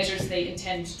the measures they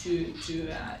intend to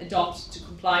adopt to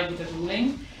comply with the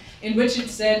ruling, in which it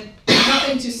said,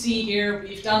 nothing to see here,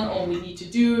 we've done all we need to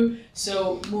do,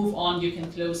 so move on, you can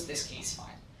close this case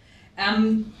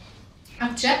file.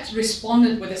 Accept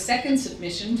responded with a second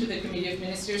submission to the Committee of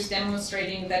Ministers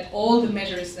demonstrating that all the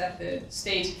measures that the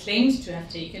state claimed to have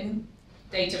taken,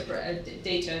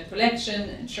 data collection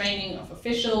and training of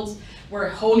officials, were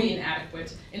wholly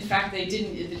inadequate. In fact,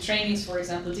 the trainings, for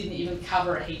example, didn't even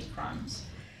cover hate crimes.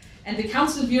 And the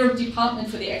Council of Europe Department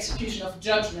for the Execution of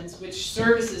Judgments, which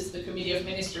services the Committee of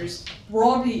Ministers,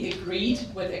 broadly agreed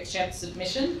with Accept's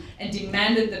submission and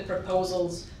demanded the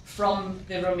proposals from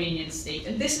the Romanian state.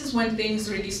 And this is when things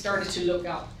really started to look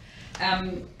up.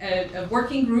 A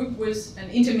working group an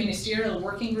interministerial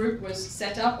working group was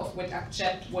set up, of which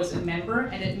Accept was a member,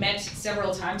 and it met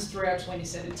several times throughout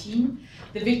 2017.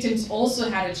 The victims also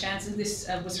had a chance, and this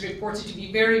was reported to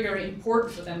be very, very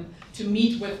important for them, to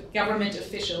meet with government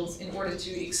officials in order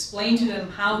to explain to them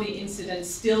how the incident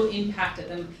still impacted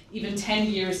them, even 10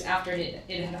 years after it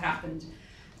had happened.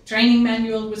 Training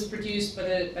manual was produced by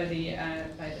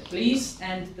the police,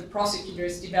 and the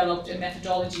prosecutors developed a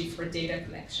methodology for data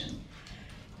collection.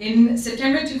 In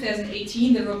September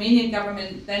 2018, the Romanian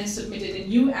government then submitted a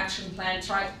new action plan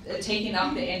taking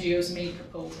up the NGO's main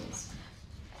proposals.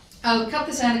 I'll cut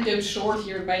this anecdote short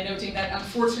here by noting that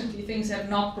unfortunately things have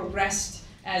not progressed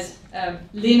as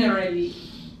linearly,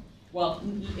 well,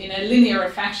 in a linear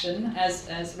fashion,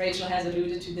 as Rachel has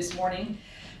alluded to this morning.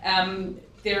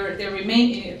 There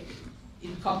remain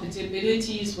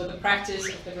incompatibilities with the practice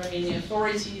of the Romanian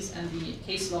authorities and the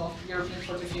case law of the European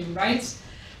Court of Human Rights.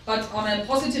 But on a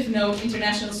positive note,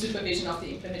 international supervision of the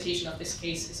implementation of this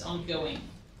case is ongoing.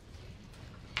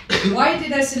 Why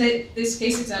did I select this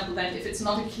case example then, if it's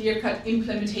not a clear-cut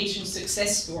implementation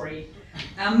success story?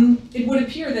 It would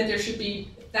appear that there should be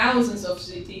thousands of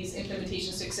these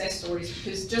implementation success stories,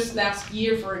 because just last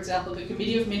year, for example, the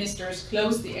Committee of Ministers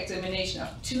closed the examination of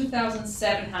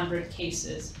 2,700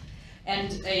 cases.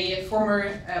 And a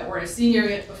former or a senior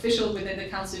official within the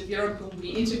Council of Europe whom we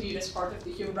interviewed as part of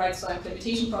the Human Rights Law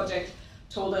Implementation Project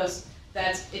told us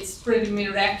that it's pretty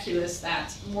miraculous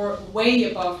that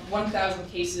way above 1,000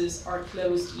 cases are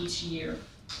closed each year.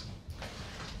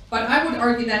 But I would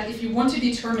argue that if you want to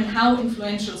determine how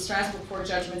influential Strasbourg Court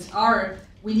judgments are,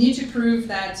 we need to prove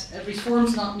that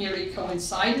reforms not merely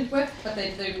coincided with, but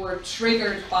that they were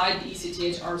triggered by the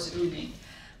ECTHR's ruling.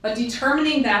 But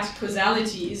determining that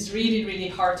causality is really, really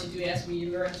hard to do, as we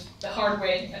learned the hard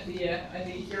way at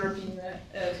the European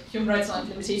Human Rights Law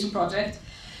Implementation Project.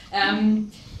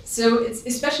 So it's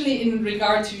especially in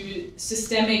regard to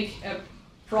systemic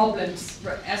problems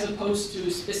as opposed to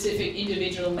specific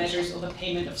individual measures of the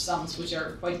payment of sums, which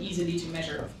are quite easy to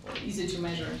measure.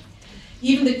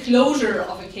 Even the closure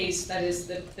of a case, that is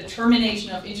the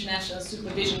termination of international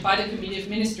supervision by the Committee of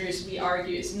Ministers, we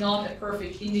argue, is not a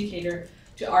perfect indicator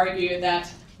to argue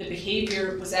that the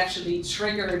behavior was actually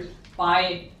triggered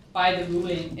by the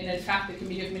ruling. And in fact, the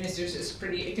Committee of Ministers is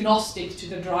pretty agnostic to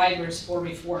the drivers for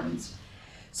reforms.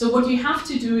 So what you have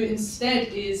to do instead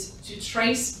is to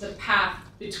trace the path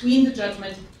between the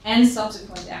judgment and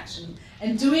subsequent action.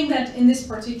 And doing that in this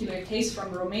particular case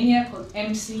from Romania, called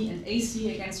MC and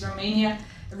AC against Romania,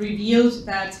 revealed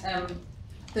that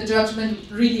the judgment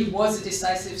really was a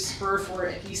decisive spur for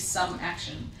at least some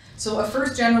action. So a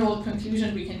first general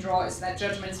conclusion we can draw is that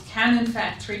judgments can in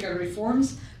fact trigger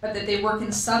reforms, but that they work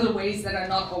in subtle ways that are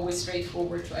not always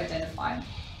straightforward to identify.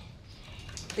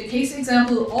 The case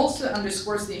example also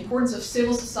underscores the importance of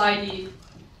civil society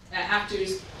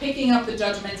actors picking up the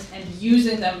judgments and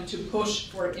using them to push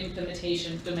for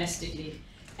implementation domestically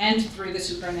and through the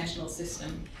supranational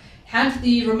system. Had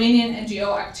the Romanian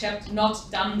NGO Accept not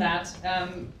done that,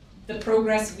 the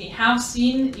progress we have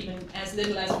seen, even as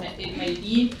little as it may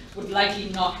be, would likely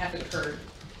not have occurred.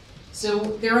 So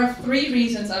there are three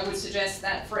reasons I would suggest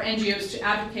that for NGOs to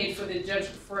advocate for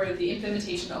the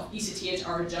implementation of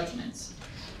ECTHR judgments.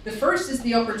 The first is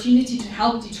the opportunity to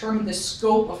help determine the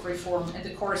scope of reform and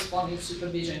the corresponding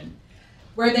supervision,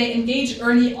 where they engage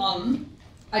early on,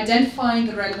 identifying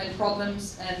the relevant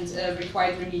problems and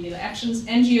required remedial actions.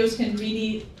 NGOs can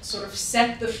really sort of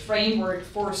set the framework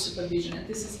for supervision. And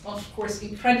this is, of course,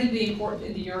 incredibly important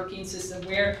in the European system,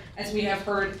 where, as we have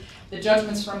heard, the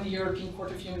judgments from the European Court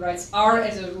of Human Rights are,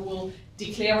 as a rule,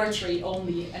 declaratory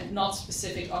only and not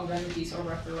specific on remedies or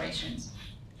reparations.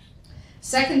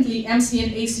 Secondly, MC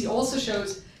and AC also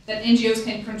shows that NGOs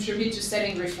can contribute to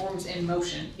setting reforms in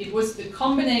motion. It was the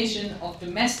combination of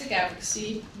domestic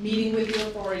advocacy, meeting with the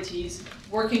authorities,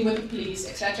 working with the police,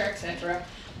 etc.,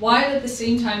 while at the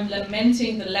same time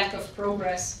lamenting the lack of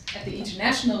progress at the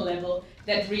international level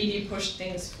that really pushed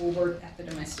things forward at the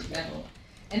domestic level.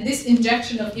 And this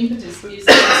injection of impetus is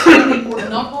extremely important,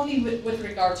 not only with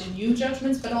regard to new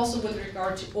judgments, but also with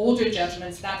regard to older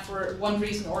judgments that for one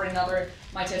reason or another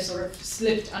might have sort of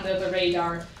slipped under the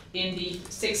radar in the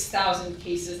 6,000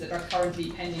 cases that are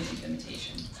currently pending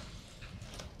implementation.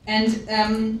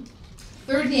 And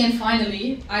thirdly and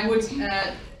finally, I would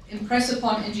impress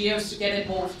upon NGOs to get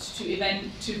involved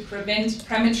to prevent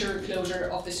premature closure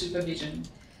of the supervision.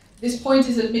 This point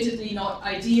is admittedly not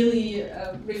ideally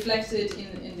reflected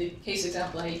in the case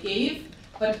example I gave,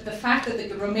 but the fact that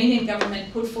the Romanian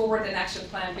government put forward an action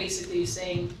plan basically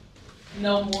saying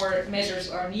no more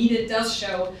measures are needed does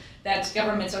show that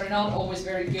governments are not always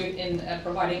very good in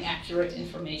providing accurate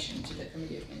information to the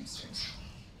Committee of Ministers.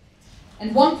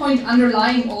 And one point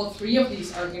underlying all three of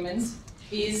these arguments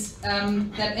is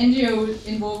that NGO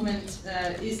involvement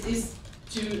is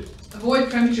to avoid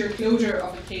premature closure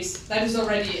of a case. That is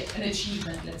already an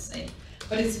achievement, let's say.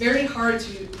 But it's very hard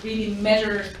to really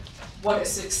measure what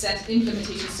a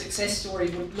implementation success story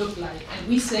would look like. And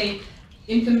we say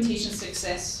implementation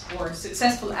success or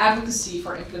successful advocacy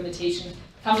for implementation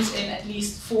comes in at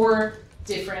least 4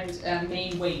 different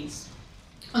main ways.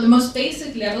 On the most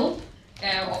basic level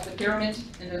of the pyramid,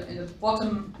 in the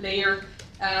bottom layer,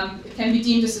 it can be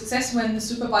deemed a success when the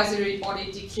supervisory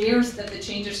body declares that the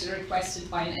changes requested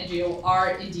by an NGO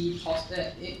are indeed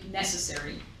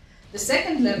necessary. The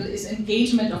second level is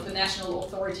engagement of the national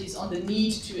authorities on the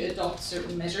need to adopt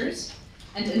certain measures.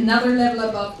 And another level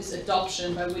above is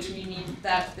adoption, by which we mean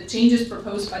that the changes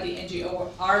proposed by the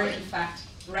NGO are in fact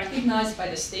recognized by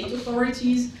the state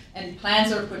authorities and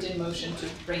plans are put in motion to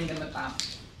bring them about.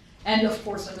 And of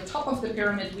course, on the top of the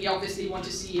pyramid, we obviously want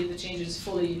to see the changes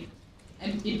fully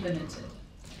implemented.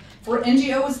 For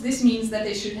NGOs, this means that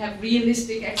they should have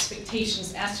realistic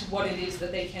expectations as to what it is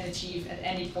that they can achieve at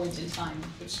any point in time,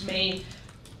 which may,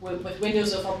 with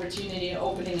windows of opportunity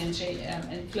opening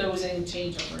and closing,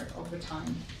 change over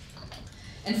time.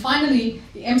 And finally,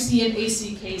 the MC and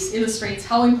AC case illustrates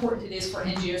how important it is for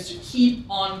NGOs to keep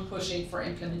on pushing for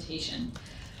implementation.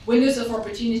 Windows of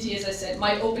opportunity, as I said,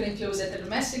 might open and close at the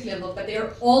domestic level, but they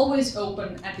are always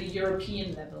open at the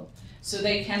European level. So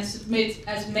they can submit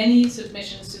as many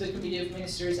submissions to the Committee of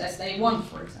Ministers as they want,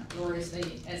 for example, or as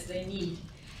they need.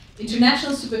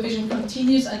 International supervision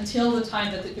continues until the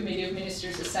time that the Committee of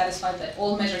Ministers is satisfied that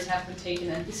all measures have been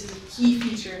taken, and this is a key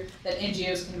feature that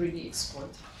NGOs can really exploit.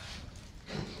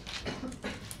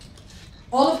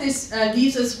 All of this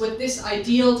leaves us with this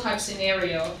ideal type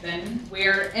scenario then,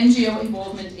 where NGO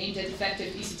involvement aimed at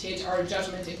effective ECTHR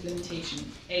judgment implementation.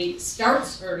 A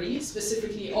starts early,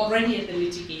 specifically already at the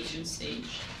litigation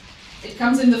stage. It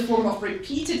comes in the form of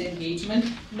repeated engagement,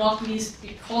 not least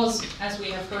because, as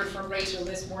we have heard from Rachel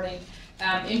this morning,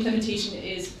 implementation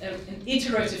is an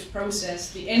iterative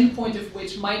process, the end point of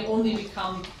which might only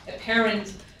become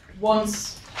apparent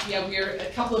once we're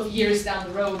a couple of years down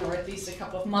the road, or at least a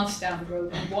couple of months down the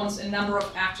road, and once a number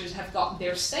of actors have gotten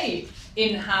their say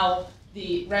in how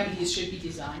the remedies should be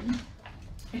designed.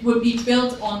 It would be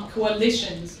built on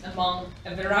coalitions among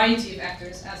a variety of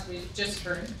actors, as we've just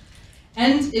heard,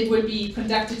 and it would be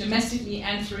conducted domestically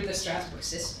and through the Strasbourg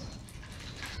system.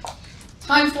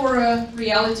 Time for a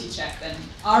reality check then.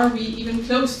 Are we even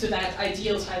close to that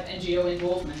ideal type NGO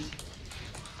involvement?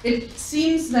 It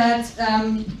seems that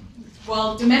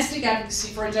while domestic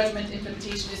advocacy for a judgment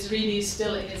implementation is really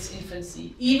still in its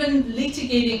infancy, even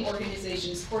litigating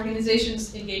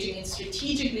organizations engaging in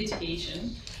strategic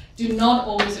litigation, do not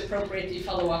always appropriately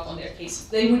follow up on their cases.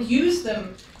 They would use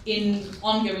them in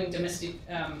ongoing domestic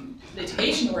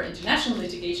litigation or international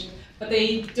litigation, but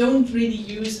they don't really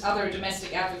use other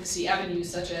domestic advocacy avenues,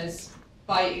 such as,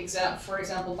 for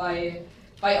example, by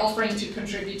offering to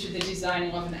contribute to the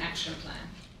designing of an action plan.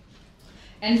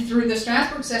 And through the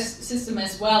Strasbourg system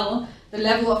as well, the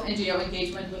level of NGO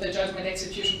engagement with the judgment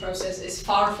execution process is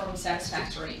far from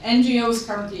satisfactory. NGOs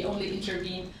currently only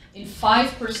intervene in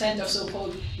 5% of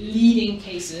so-called leading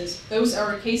cases. Those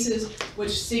are cases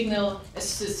which signal a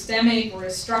systemic or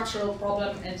a structural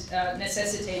problem and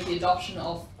necessitate the adoption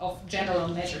of general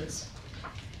measures.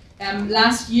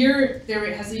 Last year,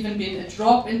 there has even been a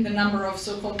drop in the number of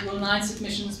so-called Rule 9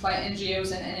 submissions by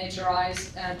NGOs and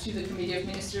NHRIs to the Committee of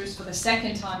Ministers for the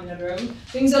second time in a row.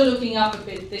 Things are looking up a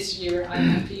bit this year,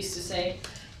 I'm pleased to say,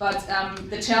 but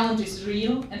the challenge is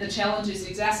real, and the challenge is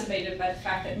exacerbated by the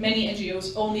fact that many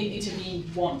NGOs only intervene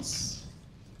once.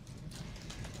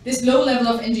 This low level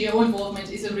of NGO involvement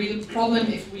is a real problem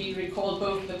if we recall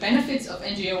both the benefits of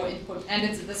NGO input and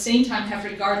at the same time have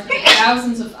regard to the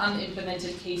thousands of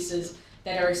unimplemented cases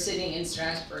that are sitting in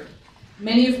Strasbourg,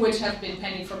 many of which have been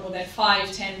pending for more than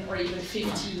 5, 10, or even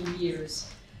 15 years.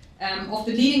 Of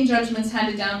the leading judgments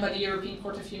handed down by the European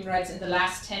Court of Human Rights in the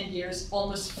last 10 years,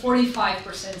 almost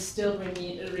 45% still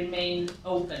remain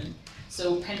open,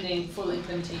 so pending full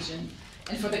implementation.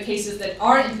 And for the cases that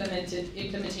are implemented,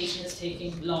 implementation is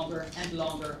taking longer and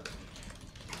longer.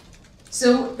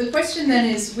 So the question then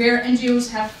is, where NGOs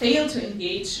have failed to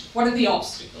engage, what are the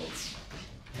obstacles?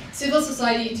 Civil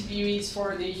society interviewees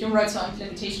for the Human Rights Law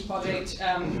Implementation Project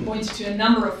pointed to a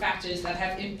number of factors that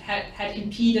had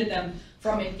impeded them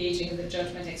from engaging in the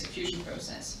judgment execution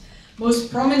process.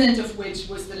 Most prominent of which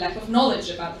was the lack of knowledge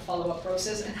about the follow-up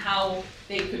process and how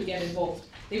they could get involved.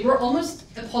 They were almost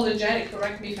apologetic,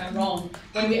 correct me if I'm wrong,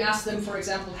 when we asked them, for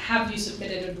example, have you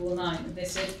submitted a Rule 9? And they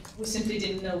said, we simply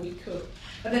didn't know we could.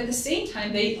 But at the same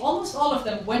time, almost all of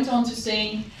them went on to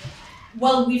saying,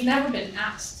 well, we've never been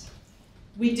asked.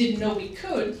 We didn't know we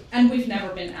could, and we've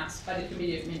never been asked by the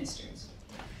Committee of Ministers.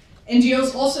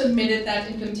 NGOs also admitted that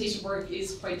implementation work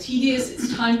is quite tedious,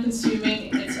 it's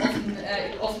time-consuming,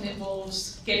 it often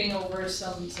involves getting over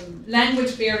some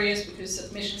language barriers because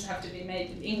submissions have to be made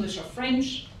in English or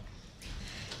French.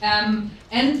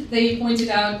 And they pointed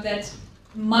out that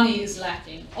money is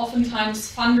lacking.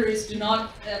 Oftentimes, funders do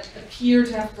not appear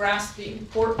to have grasped the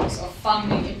importance of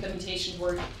funding implementation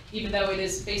work, even though it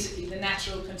is basically the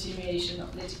natural continuation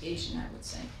of litigation, I would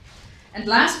say. And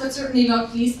last but certainly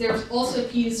not least, there also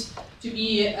appears to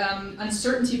be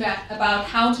uncertainty about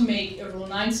how to make a Rule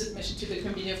 9 submission to the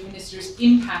Committee of Ministers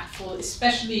impactful,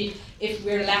 especially if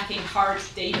we're lacking hard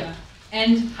data,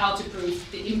 and how to prove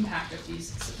the impact of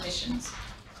these submissions.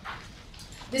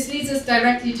 This leads us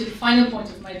directly to the final point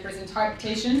of my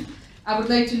presentation. I would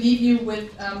like to leave you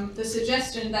with the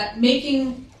suggestion that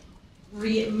making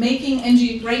making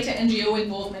greater NGO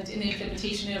involvement in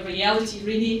implementation a reality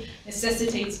really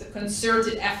necessitates a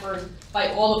concerted effort by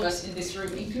all of us in this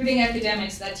room, including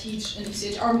academics that teach an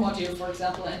ECHR module, for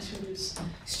example, and whose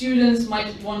students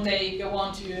might one day go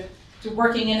on to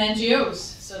working in NGOs,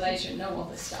 so they should know all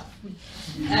this stuff.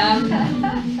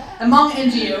 Among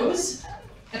NGOs,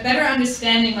 a better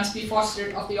understanding must be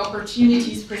fostered of the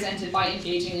opportunities presented by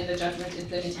engaging in the judgment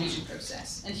implementation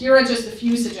process. And here are just a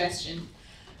few suggestions.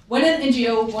 When an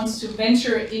NGO wants to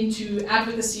venture into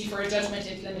advocacy for a judgment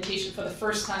implementation for the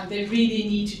first time, they really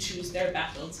need to choose their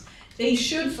battles. They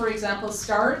should, for example,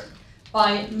 start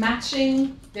by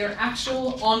matching their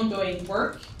actual ongoing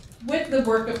work with the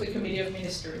work of the Committee of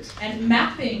Ministers, and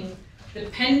mapping the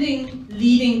pending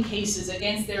leading cases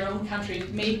against their own country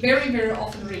may very, very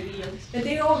often reveal that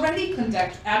they already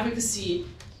conduct advocacy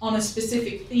on a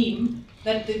specific theme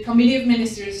that the Committee of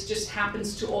Ministers just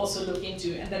happens to also look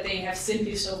into, and that they have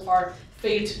simply so far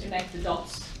failed to connect the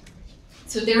dots.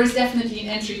 So there is definitely an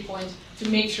entry point to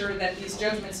make sure that these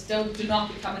judgments do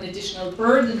not become an additional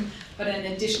burden, but an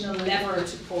additional lever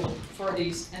to pull for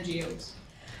these NGOs.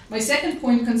 My second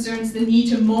point concerns the need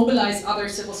to mobilize other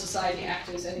civil society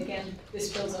actors, and again,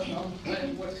 this builds on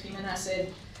what Jimena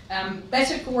said.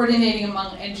 Better coordinating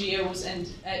among NGOs and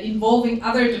involving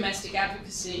other domestic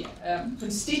advocacy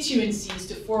constituencies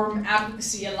to form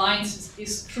advocacy alliances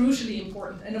is crucially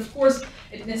important. And of course,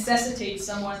 it necessitates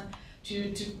someone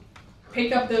to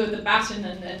pick up the baton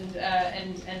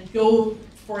and go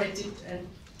for it and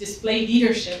display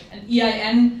leadership. And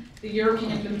EIN, the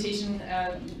European Implementation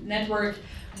Network,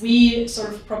 we sort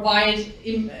of provide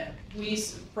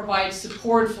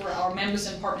support for our members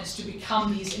and partners to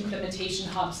become these implementation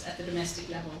hubs at the domestic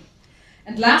level.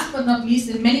 And last but not least,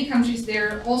 in many countries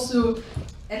there is also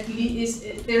at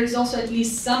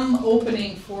least some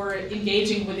opening for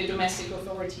engaging with the domestic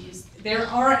authorities. There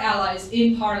are allies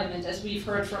in parliament, as we've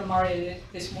heard from Mario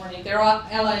this morning. There are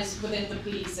allies within the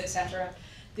police, etc.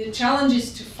 The challenge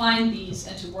is to find these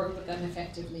and to work with them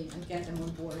effectively and get them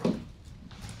on board.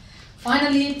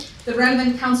 Finally, the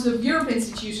relevant Council of Europe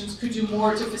institutions could do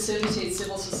more to facilitate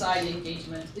civil society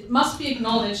engagement. It must be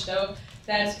acknowledged, though,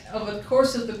 that over the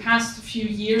course of the past few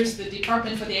years, the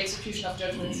Department for the Execution of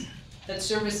Judgments that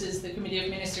services the Committee of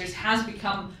Ministers has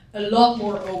become a lot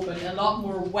more open, a lot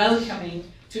more welcoming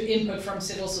to input from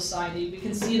civil society. We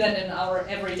can see that in our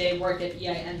everyday work at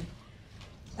EIN.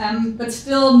 But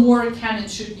still more can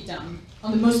and should be done. On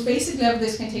the most basic level,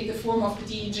 this can take the form of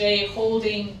the DEJ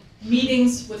holding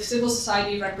meetings with civil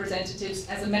society representatives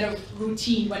as a matter of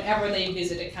routine whenever they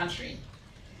visit a country.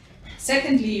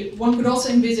 Secondly, one could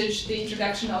also envisage the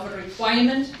introduction of a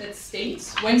requirement that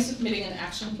states, when submitting an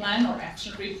action plan or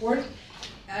action report,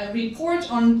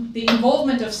 report on the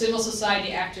involvement of civil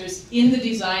society actors in the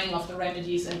designing of the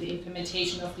remedies and the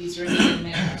implementation of these remedial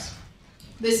measures.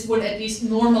 This would at least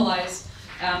normalize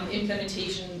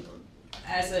implementation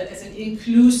as an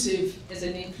inclusive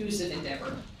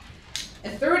endeavor. A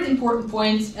third important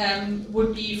point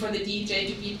would be for the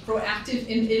DEJ to be proactive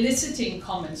in eliciting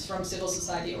comments from civil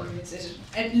society organizations,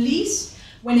 at least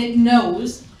when it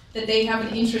knows that they have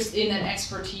an interest in and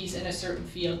expertise in a certain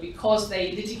field, because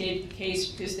they litigated the case,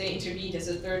 because they intervened as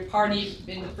a third party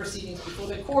in the proceedings before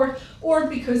the court, or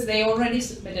because they already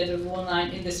submitted a Rule 9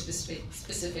 in this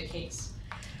specific case.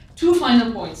 Two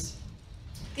final points.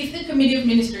 If the Committee of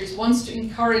Ministers wants to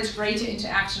encourage greater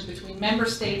interaction between member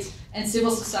states and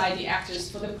civil society actors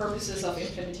for the purposes of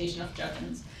implementation of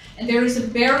judgments, and there is a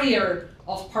barrier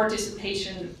of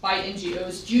participation by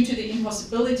NGOs due to the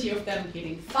impossibility of them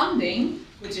getting funding,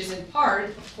 which is in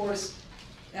part, of course,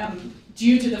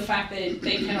 due to the fact that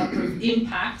they cannot prove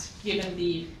impact, given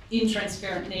the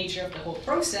intransparent nature of the whole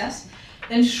process,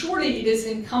 then surely it is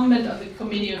incumbent on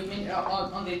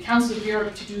the Council of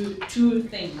Europe to do two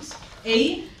things.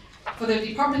 A, for the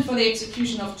Department for the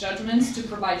Execution of Judgments to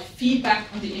provide feedback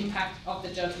on the impact of the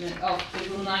judgment of the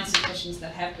Rule 9 submissions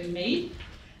that have been made,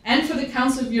 and for the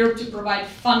Council of Europe to provide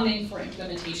funding for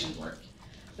implementation work.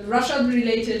 The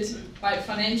Russia-related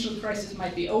financial crisis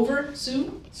might be over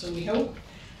soon, so we hope,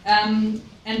 and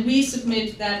we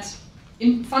submit that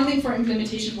funding for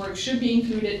implementation work should be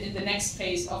included in the next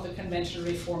phase of the conventional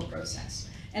reform process.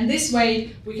 And this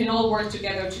way, we can all work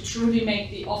together to truly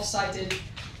make the off-cited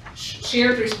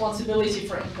shared responsibility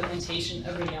for implementation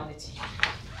a reality.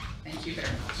 Thank you very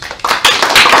much.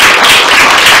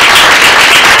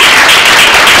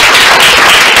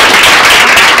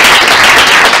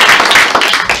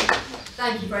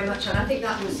 Thank you very much, and I think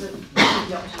that was a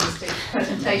really optimistic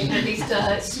presentation, at least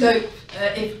scope,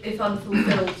 if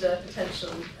unfulfilled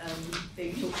potential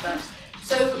being talked about.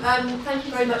 So thank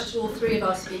you very much to all three of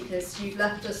our speakers. You've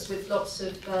left us with lots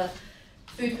of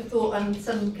food for thought and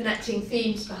some connecting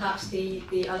themes, perhaps I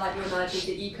like your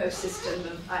analogy, the ecosystem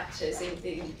of actors,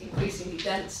 the increasingly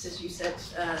dense, as you said,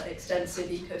 extensive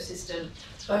ecosystem,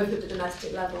 both at the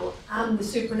domestic level and the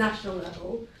supranational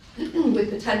level, with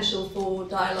potential for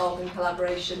dialogue and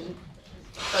collaboration,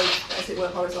 both, as it were,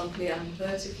 horizontally and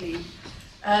vertically.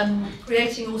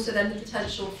 Creating also then the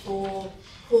potential for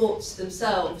courts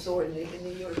themselves, or in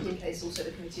the European case also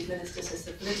the Committee of Ministers as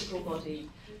the political body,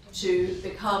 to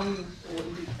become, or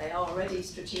indeed they are already,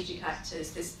 strategic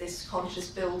actors, this conscious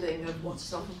building of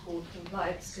what's often called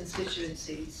compliance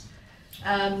constituencies.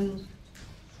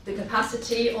 The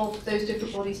capacity of those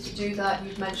different bodies to do that,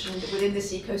 you've mentioned that within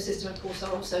this ecosystem, of course,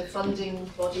 are also funding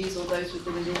bodies or those with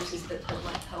the resources that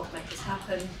might help make this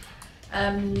happen.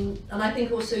 And I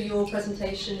think also your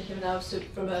presentation,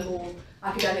 from a more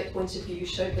academic point of view,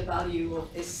 showed the value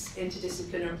of this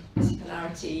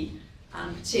interdisciplinarity,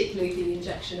 and particularly the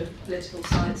injection of political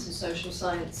science and social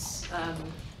science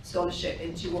scholarship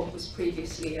into what was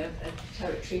previously a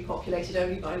territory populated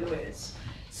only by lawyers.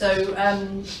 So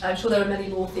I'm sure there are many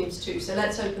more themes too. So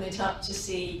let's open it up to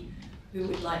see who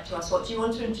would like to ask what. Do you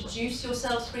want to introduce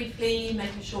yourselves briefly,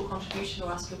 make a short contribution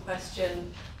or ask a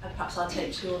question? And perhaps I'll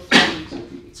take 2 or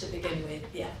 3 to begin with.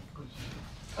 Yeah.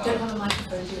 I don't have a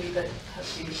microphone, do we? But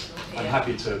hopefully you can all hear. I'm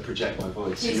happy to project my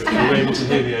voice. You're able to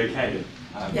hear me okay?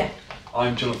 Yeah.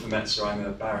 I'm Jonathan Metzer. I'm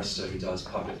a barrister who does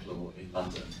public law in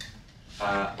London.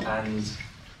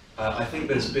 I think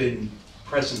there's been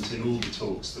present in all the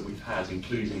talks that we've had,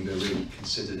 including the really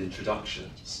considered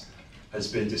introductions, has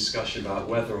been discussion about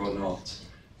whether or not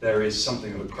there is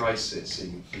something of a crisis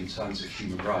in terms of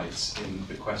human rights, in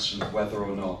the question of whether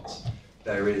or not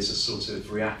there is a sort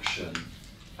of reaction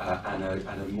and a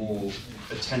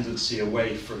tendency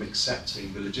away from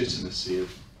accepting the legitimacy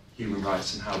of human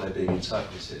rights and how they're being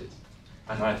interpreted.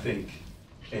 And I think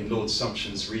in Lord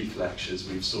Sumption's Reith lectures,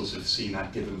 we've sort of seen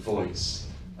that given voice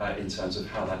in terms of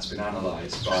how that's been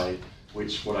analysed by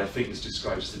what I think is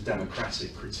described as the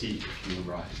democratic critique of human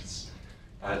rights.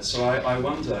 So I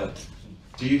wonder,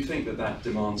 do you think that that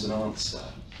demands an answer?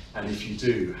 And if you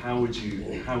do, how would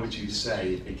you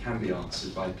say it can be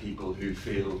answered by people who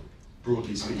feel,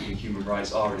 broadly speaking, human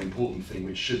rights are an important thing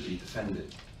which should be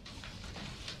defended?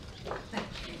 Thank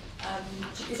you.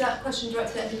 Is that a question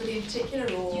directed at anybody in particular,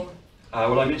 or?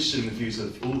 Well, I'm interested in the views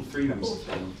of all 3 members of the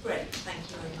panel. Great, thank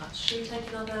you very much. Should we take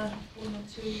another 1 or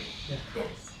 2? Yeah.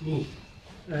 Yes. Me.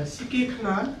 C.K.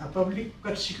 Khanal, a public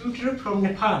prosecutor from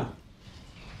Nepal.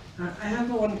 I have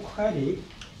one query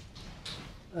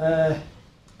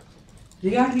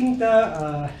regarding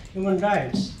the human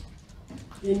rights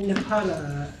in Nepal.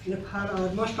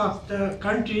 Nepal, most of the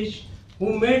countries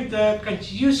who made the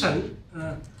constitution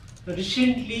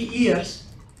recently years,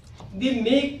 they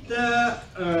make the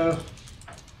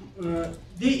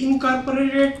they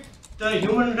incorporated the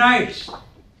human rights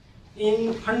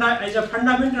in as a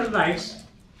fundamental rights.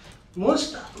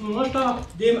 Most of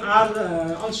them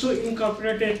are also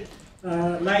incorporated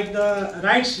like the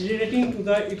rights relating to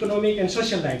the economic and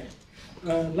social right,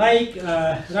 like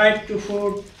right to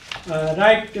food,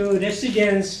 right to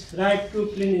residence, right to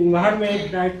clean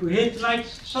environment, right to health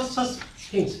rights, such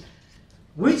things.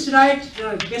 Which rights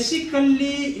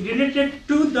basically related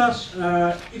to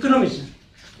the economy.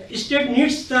 The state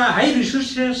needs the high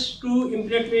resources to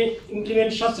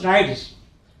implement such rights.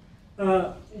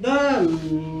 The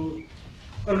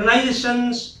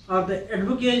organizations or the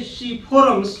advocacy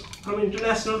forums from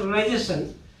international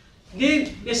organizations,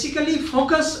 they basically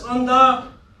focus on the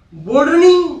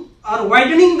broadening or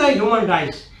widening the human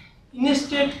rights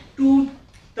instead to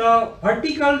the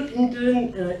vertical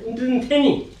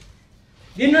intervening.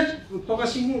 They are not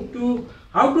focusing to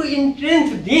how to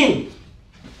entrench them,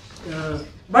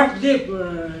 but they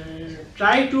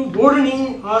try to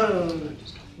broadening or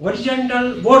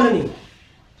horizontal broadening.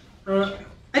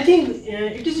 I think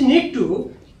it is need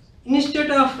to,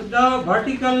 instead of the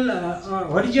vertical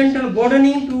horizontal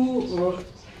broadening to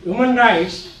human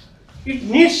rights, it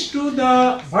needs to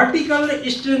the vertical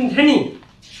strengthening,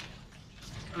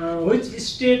 which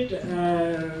state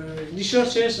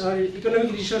resources or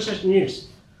economic resources needs.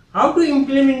 How to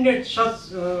implement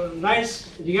such rights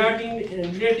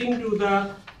relating to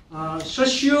the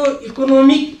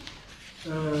socio-economic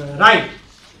right?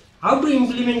 How to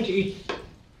implement it?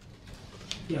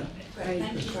 Yeah.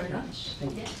 Thank you very much.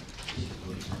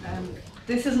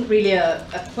 This isn't really a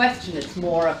question, it's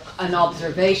more an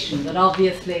observation that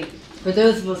obviously for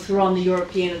those of us who are on the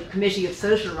European Committee of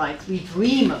Social Rights, we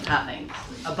dream of having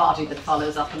a body that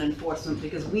follows up on enforcement,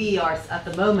 because we are at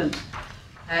the moment,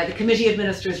 the Committee of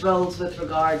Ministers' roles with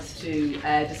regards to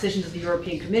decisions of the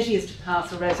European Committee is to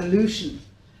pass a resolution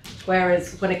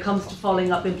Whereas when it comes to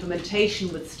following up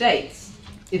implementation with states,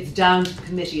 it's down to the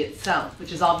committee itself,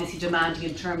 which is obviously demanding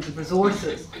in terms of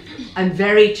resources and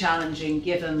very challenging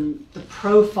given the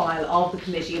profile of the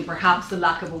committee and perhaps the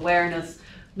lack of awareness,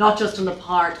 not just on the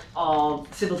part of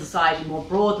civil society more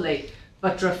broadly,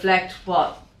 but to reflect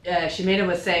what Ximena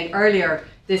was saying earlier,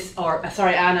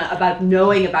 Anna, about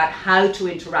knowing about how to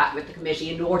interact with the committee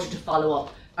in order to follow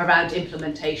up around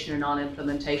implementation or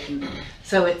non-implementation.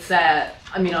 So it's, I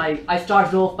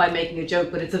started off by making a joke,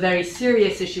 but it's a very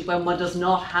serious issue when one does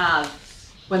not have,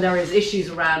 when there is issues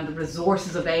around the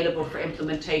resources available for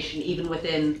implementation, even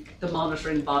within the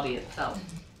monitoring body itself.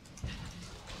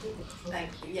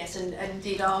 Thank you. Yes, and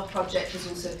indeed our project has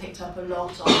also picked up a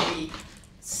lot on the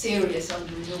serious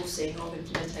under-resourcing of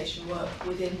implementation work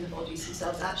within the bodies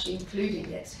themselves, actually including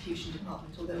the execution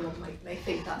department, although one may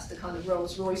think that's the kind of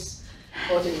Rolls-Royce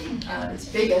body. It's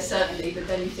bigger certainly, but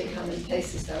then you think how many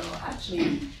cases there are.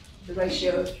 Actually, the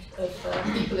ratio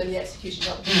of people in the execution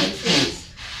department is,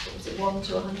 what was it, 1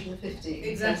 to 150?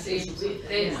 Exactly.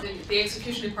 The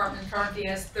execution department currently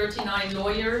has 39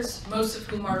 lawyers, most of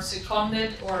whom are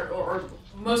seconded or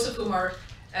most of whom are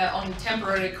on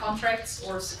temporary contracts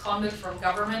or seconded from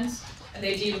governments, and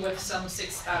they deal with some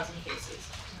 6,000 cases.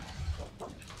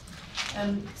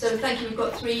 So thank you, we've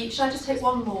got 3. Shall I just take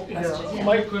one more question? Yeah.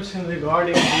 My question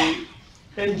regarding the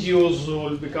NGO's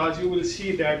role, because you will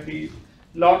see that the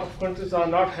lot of countries are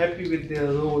not happy with their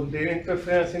role, their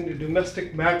interference in the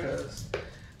domestic matters.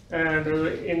 And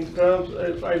in terms,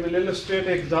 if I will illustrate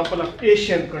an example of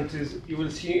Asian countries, you will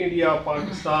see India,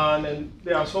 Pakistan, and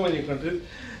there are so many countries.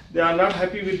 They are not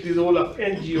happy with the role of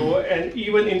NGO, and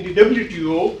even in the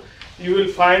WTO, you will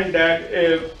find that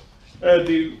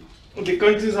the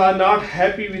countries are not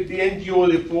happy with the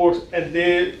NGO reports, and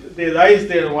they raise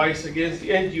their voice against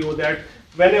the NGO that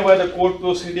whenever the court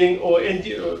proceeding or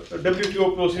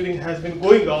WTO proceeding has been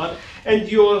going on,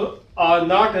 NGOs are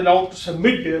not allowed to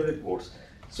submit their reports.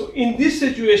 So in this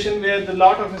situation where the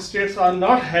lot of states are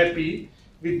not happy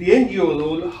with the NGO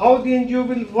role, how the NGO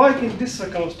will work in these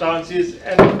circumstances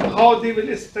and how they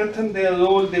will strengthen their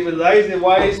role, they will raise their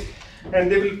voice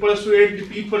and they will persuade the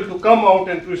people to come out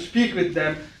and to speak with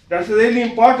them. That's a really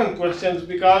important question,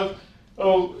 because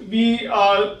we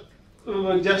are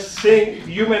just saying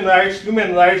human rights,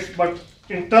 but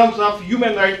in terms of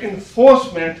human rights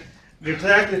enforcement, the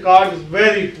track record is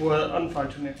very poor,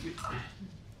 unfortunately.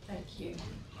 Thank you.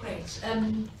 Great.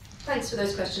 Thanks for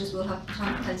those questions. We'll have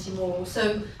time for plenty more.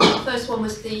 So the first one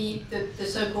was the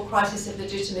so-called crisis of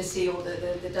legitimacy, or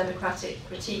the democratic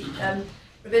critique.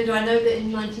 Ravinder, I know that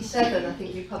in '97, I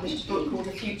think you published a book called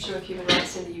The Future of Human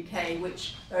Rights in the UK,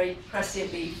 which very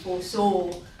presciently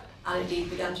foresaw and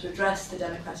indeed began to address the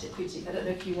democratic critique. I don't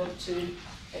know if you want to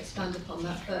expand upon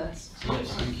that first.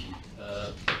 Yes, thank you.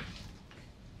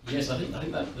 Yes, I think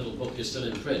that little book is still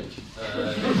in print.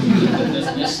 There's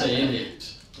an essay in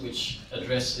it which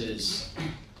addresses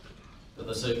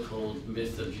the so-called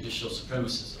myth of judicial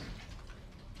supremacism.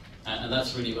 And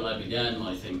that's really when I began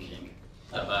my thinking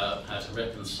about how to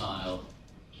reconcile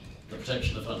the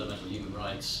protection of fundamental human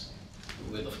rights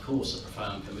with, of course, a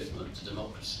profound commitment to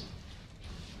democracy.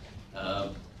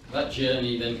 That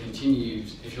journey then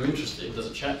continued. If you're interested, there's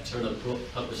a chapter in a book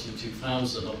published in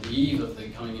 2000 on the eve of the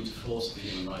coming into force of the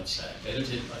Human Rights Act,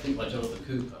 edited, I think, by Jonathan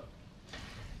Cooper.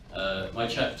 My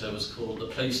chapter was called The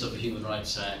Place of the Human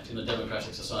Rights Act in a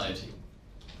Democratic Society.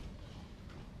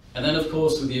 And then, of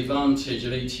course, with the advantage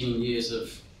of 18 years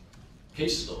of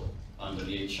case law under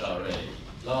the HRA,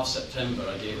 last September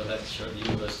I gave a lecture at the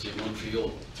University of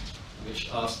Montreal, which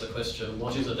asked the question,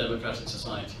 what is a democratic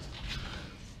society?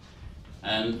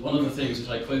 And one of the things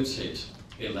that I quoted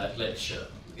in that lecture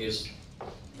is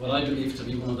what I believe to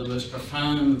be one of the most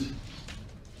profound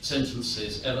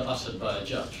sentences ever uttered by a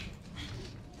judge.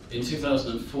 In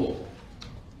 2004,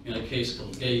 in a case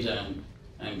called Gaydan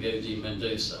and Godi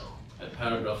Mendoza, at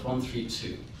paragraph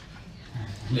 132,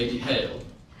 Lady Hale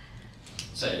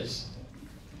says,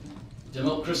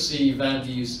 democracy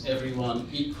values everyone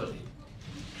equally,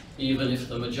 even if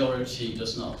the majority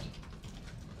does not.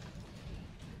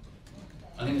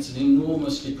 I think it's an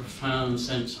enormously profound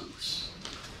sentence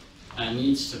and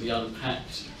needs to be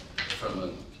unpacked for a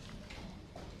moment.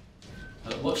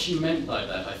 What she meant by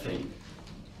that, I think,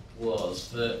 was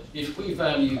that if we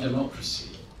value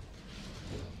democracy,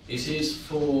 it is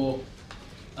for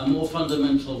a more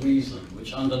fundamental reason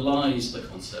which underlies the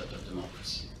concept of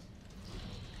democracy,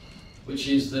 which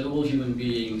is that all human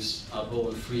beings are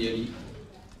born free and equal.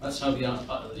 That's how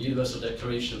the Universal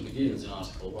Declaration begins in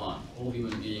Article 1. All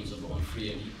human beings are born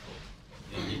free and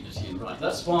equal in dignity and right.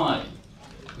 That's why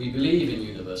we believe in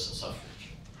universal suffrage.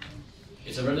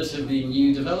 It's a relatively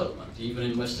new development, even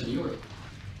in Western Europe.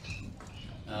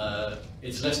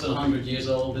 It's less than 100 years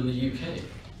old in the UK.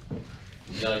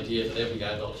 The idea that every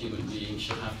adult human being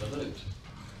should have the vote.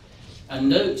 And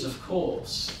note, of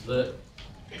course, that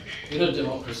in a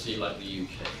democracy like the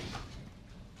UK,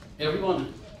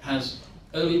 everyone has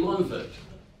only one vote.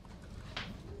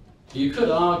 You could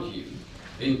argue,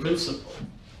 in principle,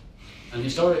 and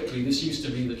historically this used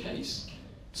to be the case,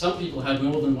 some people had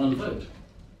more than one vote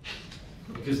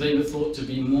because they were thought to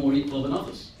be more equal than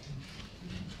others.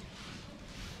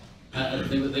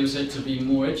 They were said to be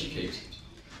more educated,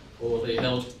 or they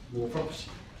held more property.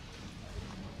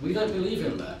 We don't believe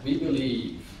in that. We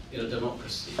believe in a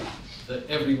democracy that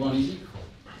everyone is equal.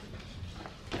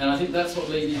 And I think that's what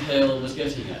Lady Hale was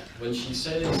getting at when she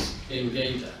says in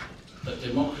Gaydar that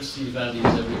democracy values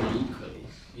everyone equally,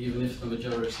 even if the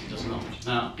majority does not.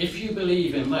 Now, if you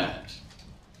believe in that,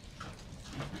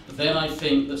 then I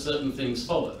think that certain things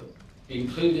follow,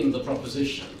 including the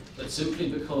proposition that simply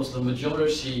because the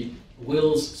majority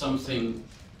wills something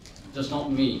does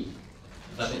not mean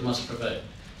that it must prevail.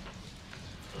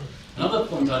 Another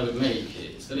point I would make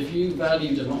is that if you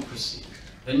value democracy,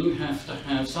 then you have to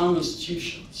have some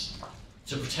institutions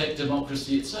to protect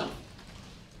democracy itself.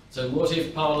 So what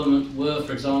if Parliament were,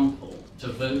 for example, to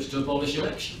vote to abolish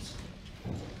elections?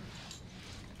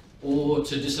 Or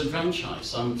to disenfranchise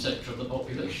some sector of the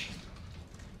population?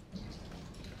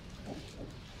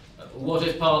 What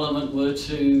if Parliament were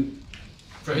to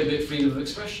prohibit freedom of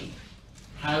expression?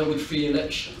 How would free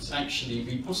elections actually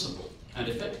be possible and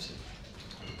effective?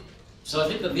 So I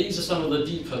think that these are some of the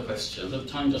deeper questions, and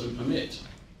time doesn't permit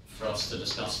for us to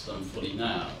discuss them fully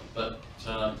now. But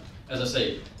as I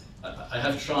say, I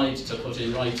have tried to put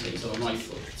in writing some of my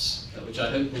thoughts, which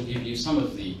I hope will give you some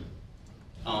of the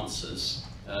answers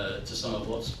to some of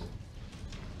what's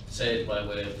said by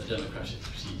way of the democratic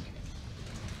critique.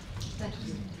 Thank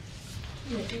you.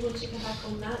 Yeah, do you want to come back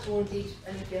on that, or indeed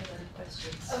any of the other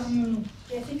questions?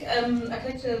 Yeah, I think I'd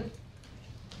like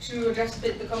to address a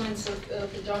bit the comments of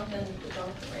Jonathan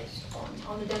raised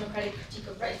on the democratic critique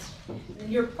of rights. And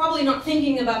you're probably not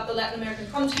thinking about the Latin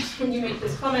American context when you make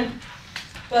this comment,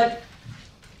 but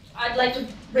I'd like to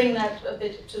bring that a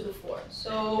bit to the fore.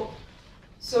 So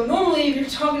normally, if you're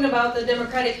talking about the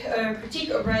democratic critique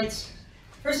of rights,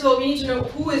 first of all, we need to know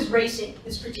who is raising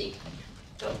this critique.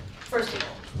 So first of all,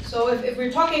 so if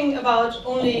we're talking about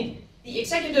only the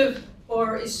executive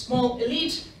or a small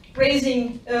elite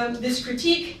raising this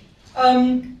critique,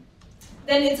 then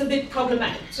it's a bit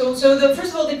problematic. So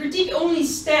first of all, the critique only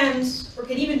stands, or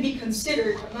can even be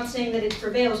considered, I'm not saying that it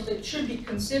prevails, but it should be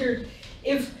considered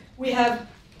if we have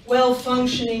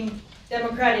well-functioning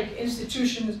democratic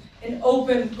institutions, an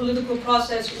open political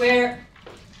process where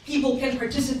people can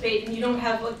participate and you don't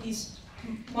have like these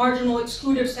marginal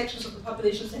excluded sections of the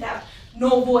populations that have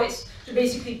no voice to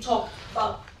basically talk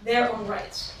about their own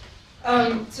rights.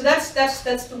 So that's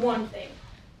the one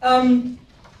thing.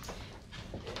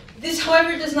 This,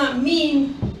 however, does not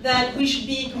mean that we should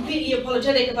be completely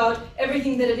apologetic about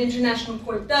everything that an international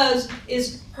court does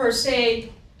is per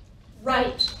se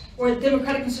right, or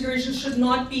democratic considerations should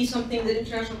not be something that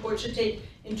international courts should take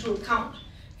into account.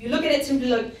 If you look at it simply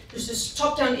like there's this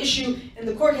top-down issue and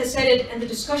the court has said it and the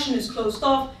discussion is closed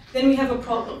off, then we have a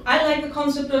problem. I like the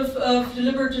concept of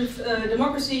deliberative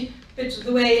democracy, but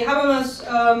the way Habermas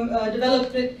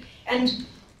developed it, and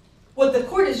what the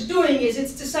court is doing is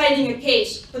it's deciding a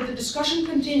case, but the discussion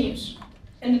continues.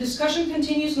 And the discussion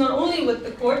continues not only with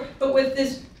the court, but with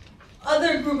this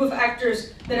other group of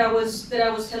actors that I was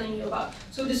telling you about.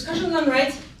 So discussions on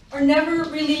rights are never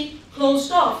really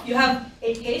closed off. You have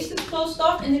a case that's closed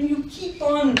off, and then you keep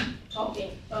on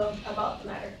talking about the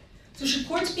matter. So should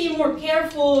courts be more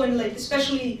careful and like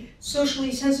especially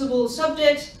socially sensible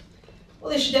subjects? Well,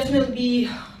 they should definitely be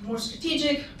more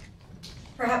strategic,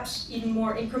 perhaps even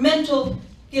more incremental,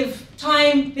 give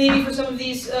time maybe for some of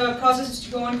these processes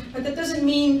to go on, but that doesn't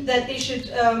mean that they should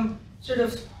sort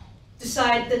of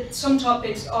decide that some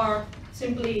topics are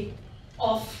simply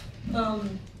off,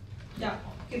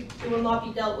 it will not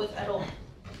be dealt with at all.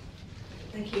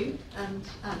 Thank you. And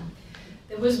Anne?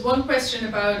 There was one question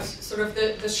about sort of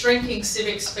the shrinking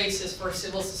civic spaces for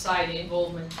civil society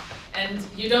involvement. And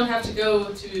you don't have to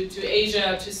go to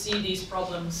Asia to see these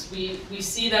problems. We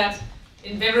see that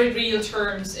in very real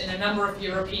terms in a number of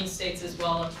European states as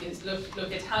well.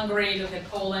 Look at Hungary, look at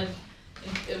Poland.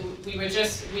 We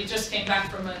just came back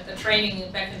from a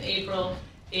training back in April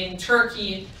in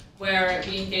Turkey, where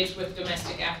we engaged with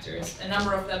domestic actors. A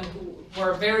number of them who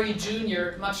were very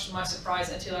junior, much to my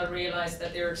surprise, until I realized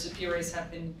that their superiors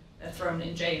had been thrown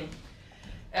in jail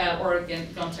or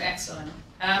again gone to exile.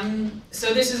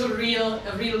 So this is a real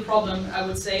problem, I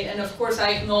would say, and of course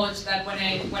I acknowledge that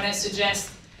when I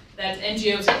suggest that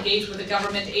NGOs engage with the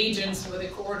government agents, with a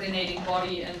coordinating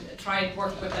body, and try and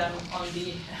work with them on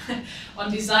the on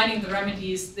designing the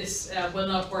remedies, this will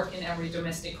not work in every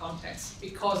domestic context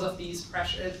because of the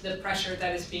pressure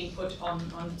that is being put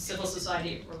on civil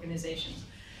society organizations.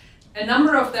 A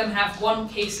number of them have won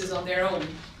cases on their own,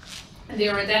 and they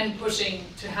are then pushing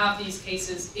to have these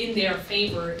cases in their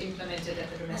favor implemented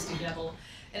at the domestic level.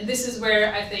 And this is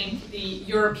where I think the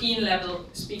European level,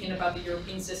 speaking about the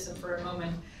European system for a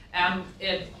moment,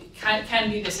 it can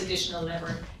be this additional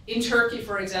lever. In Turkey,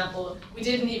 for example, we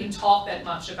didn't even talk that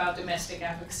much about domestic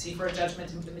advocacy for a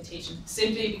judgment implementation,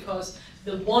 simply because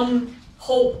the one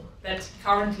hope that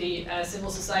currently civil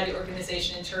society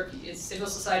organizations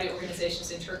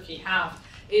in Turkey have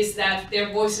is that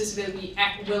their voices will be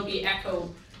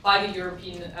echoed by the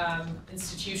European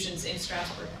institutions in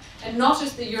Strasbourg. And not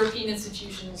just the European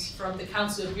institutions from the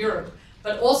Council of Europe,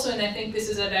 but also, and I think this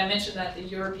is a dimension that the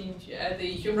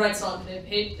Human Rights Law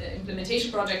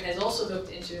Implementation Project has also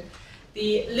looked into,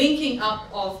 the linking up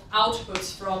of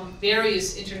outputs from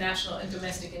various international and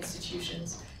domestic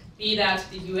institutions, be that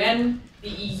the UN, the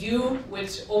EU,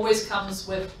 which always comes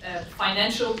with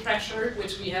financial pressure,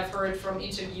 which we have heard from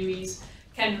interviewees,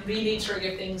 can really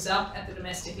trigger things up at the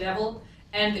domestic level,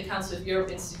 and the Council of Europe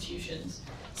institutions.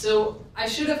 So I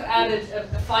should have added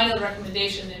a final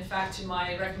recommendation, in fact, to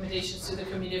my recommendations to the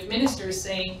Committee of Ministers,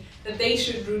 saying that they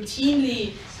should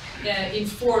routinely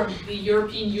inform the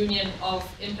European Union of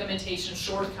implementation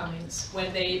shortcomings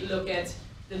when they look at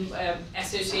the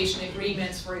association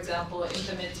agreements, for example,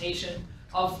 implementation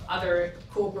of other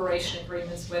cooperation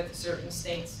agreements with certain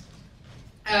states.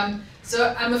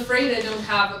 So I'm afraid I don't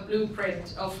have a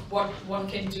blueprint of what one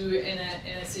can do in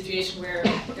a situation where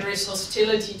there is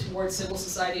hostility towards civil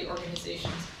society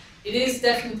organizations. It is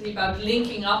definitely about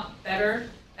linking up better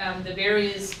the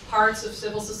various parts of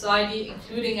civil society,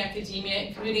 including academia,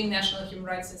 including national human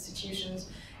rights institutions,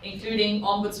 including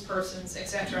ombudspersons,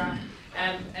 etc.,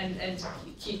 and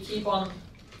keep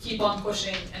on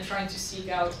pushing and trying to seek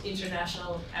out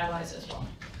international allies as well.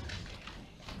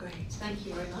 Great, thank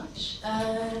you very much.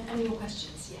 Any more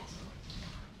questions?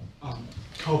 Yes.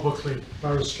 Carl Buckley,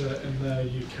 barrister in the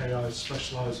UK. I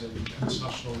specialise in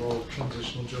international law,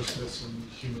 transitional justice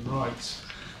and human rights.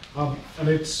 And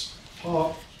it's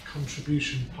part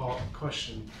contribution, part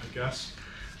question, I guess.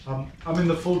 I'm in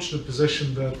the fortunate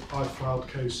position that I've filed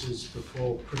cases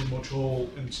before pretty much all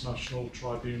international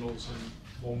tribunals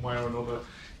in one way or another,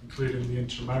 including the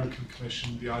Inter-American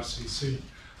Commission, the ICC,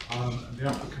 and the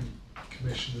African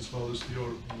Commission, as well as the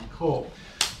European Court.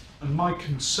 And my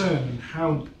concern in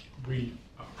how we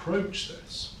approach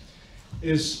this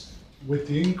is with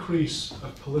the increase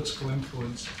of political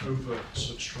influence over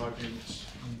such tribunals.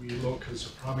 And we look, as a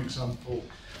prime example,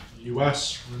 the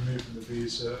US removing the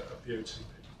visa of the OTP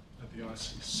at the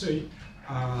ICC.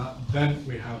 Then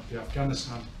we have the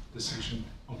Afghanistan decision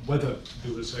on whether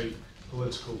there was a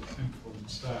political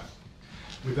influence there.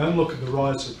 We then look at the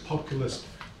rise of populist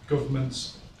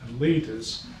governments and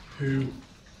leaders who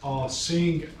are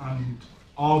seeing and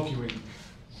arguing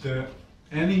that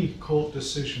any court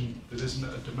decision that isn't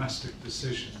a domestic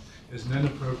decision is an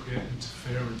inappropriate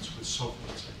interference with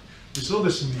sovereignty. We saw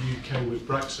this in the UK with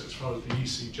Brexit as far as the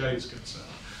ECJ is concerned,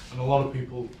 and a lot of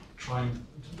people try and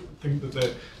think that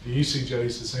the ECJ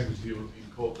is the same as the European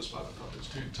Court, despite the fact it's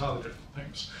two entirely different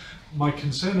things. My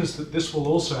concern is that this will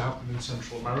also happen in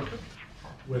Central America,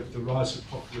 with the rise of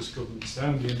populist governments there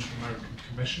and the Inter-American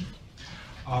Commission.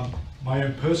 My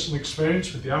own personal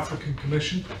experience with the African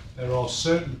Commission, there are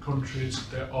certain countries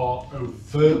that are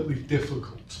overtly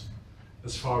difficult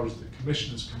as far as the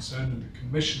Commission is concerned, and the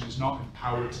Commission is not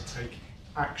empowered to take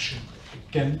action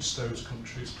against those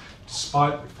countries,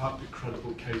 despite the fact that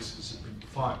credible cases have been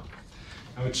filed.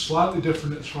 Now, it's slightly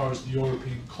different as far as the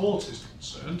European Court is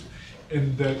concerned,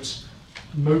 in that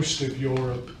most of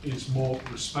Europe is more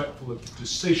respectful of the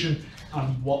decision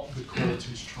and what the court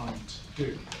is trying to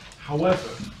do. However,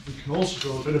 we can also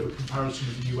draw a bit of a comparison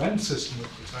with the UN system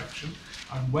of protection,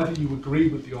 and whether you agree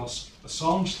with the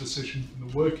Assange decision from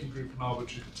the working group on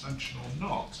arbitrary detention or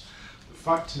not, the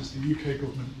fact is the UK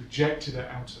government rejected it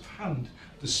out of hand,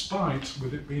 despite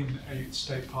with it being a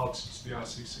state party to the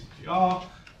ICCPR,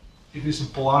 it is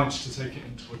obliged to take it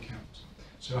into account.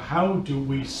 So how do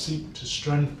we seek to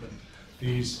strengthen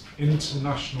these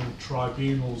international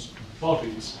tribunals and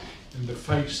bodies in the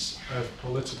face of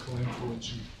political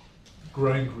influence and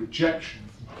growing rejection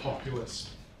from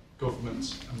populist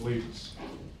governments and leaders?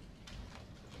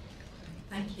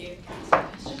 Thank you.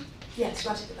 Yes,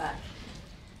 right at the back.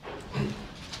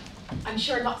 I'm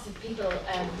sure lots of people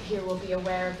here will be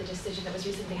aware of the decision that was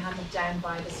recently handed down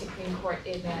by the Supreme Court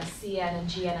in CN and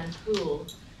GN and Pool.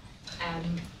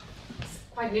 It's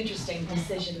quite an interesting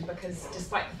decision because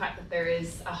despite the fact that there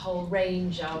is a whole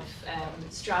range of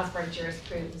Strasbourg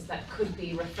jurisprudence that could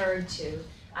be referred to,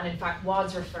 and in fact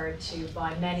was referred to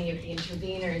by many of the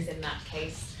interveners in that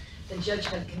case, the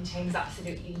judgment contains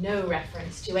absolutely no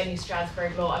reference to any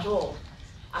Strasbourg law at all.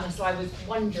 And so I was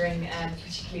wondering,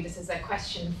 particularly this is a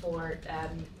question for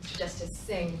Mr. Justice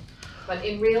Singh, but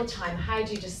in real time, how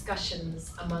do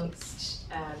discussions amongst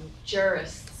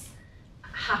jurists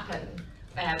happen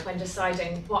when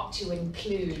deciding what to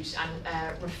include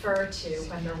and refer to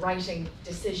when they're writing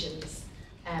decisions?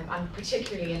 And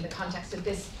particularly in the context of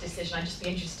this decision, I'd just be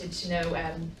interested to know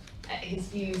his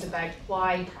views about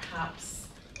why perhaps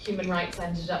human rights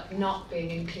ended up not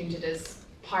being included as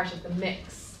part of the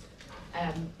mix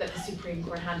that the Supreme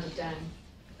Court handed down.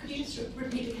 Could you just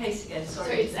repeat the case again?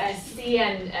 Sorry. So it's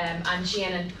CN and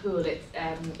GN and Pool.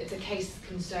 It's a case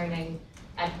concerning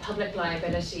public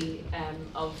liability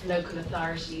of local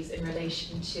authorities in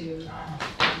relation to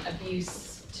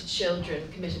abuse to children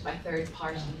committed by third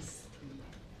parties.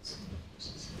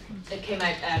 It came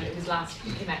out. It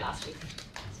came out last week.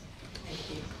 Thank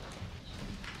you.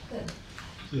 Good.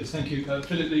 Yes, thank you.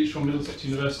 Philip Leach from Middlesex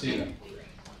University.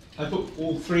 I thought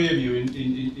all three of you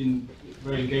in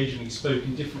very engagingly spoke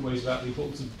in different ways about the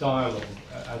importance of dialogue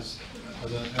as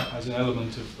an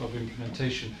element of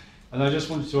implementation. And I just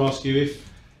wanted to ask you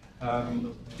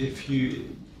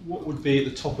what would be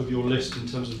at the top of your list in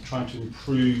terms of trying to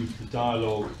improve the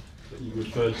dialogue that you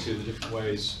referred to the different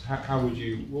ways?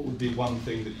 What would be one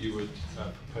thing that you would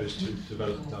propose to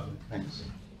develop the dialogue? Thanks.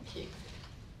 Thank you.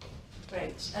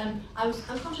 Great. I'm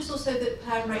conscious also that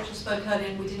Per and Rachel spoke earlier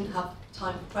and we didn't have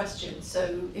time for questions,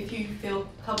 so if you feel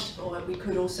comfortable, we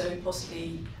could also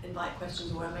possibly invite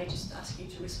questions, or I may just ask you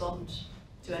to respond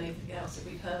to anything else that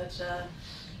we've heard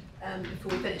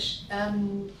before we finish.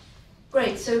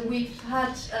 Great, so we've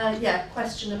had a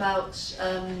question about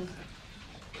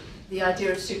the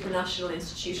idea of supranational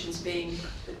institutions being,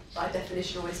 by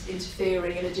definition, always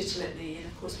interfering illegitimately, and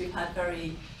of course we've had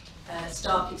very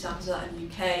stark examples of that in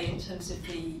the UK in terms of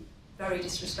the very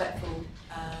disrespectful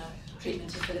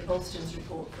treatment of Philip Alston's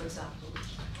report, for example.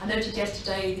 I noted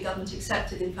yesterday the government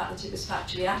accepted, in fact, that it was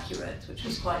factually accurate, which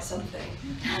was quite something,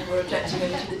 and were objecting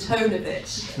only to the tone of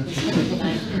it. Do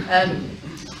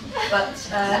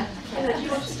you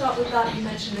want to start with that? You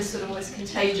mentioned this sort of almost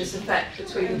contagious effect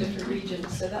between the different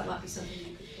regions, so that might be something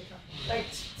you could pick up. Right.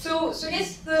 So I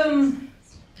guess the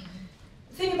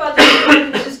thing about the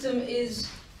American system is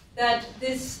that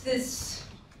this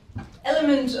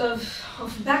element of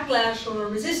backlash or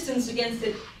resistance against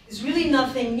it is really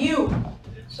nothing new.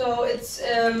 So it's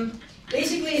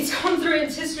basically it's gone through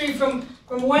its history from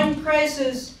one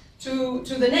crisis to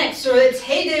the next. So its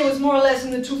heyday was more or less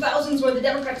in the 2000s, where the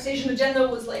democratization agenda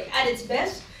was like at its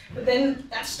best. But then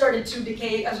that started to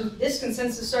decay, as this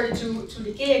consensus started to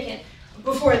decay again.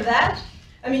 Before that,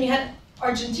 I mean, you had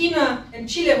Argentina and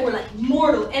Chile who were like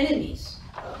mortal enemies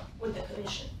with the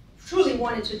Commission. Truly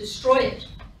wanted to destroy it.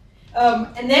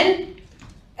 And then,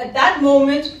 at that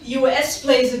moment, the US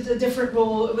plays a different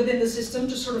role within the system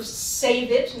to sort of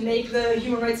save it and make the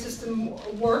human rights system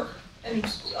work, and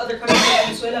other countries like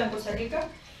Venezuela and Costa Rica.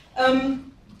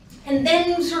 And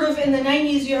then, sort of in the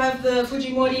 90s, you have the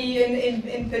Fujimori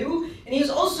in Peru, and he was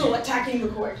also attacking the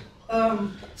court,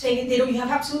 saying you have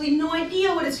absolutely no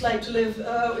idea what it's like to live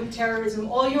in terrorism.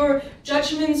 All your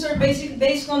judgments are basically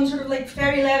based on sort of like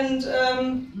fairyland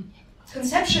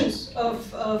conceptions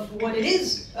of what it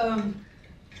is.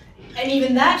 And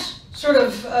even that sort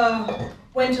of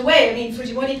went away. I mean,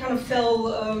 Fujimori kind of fell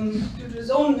due to his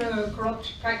own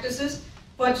corrupt practices,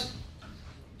 but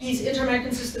his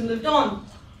inter-American system lived on.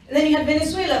 And then you had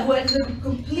Venezuela, who had a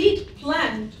complete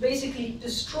plan to basically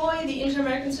destroy the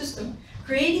inter-American system,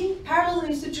 creating parallel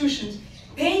institutions,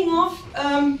 paying off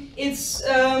its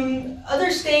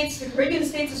other states, the Caribbean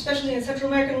states, especially and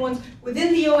Central American ones,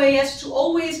 within the OAS to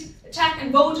always attack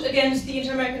and vote against the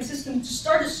inter-American system, to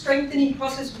start a strengthening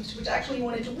process which actually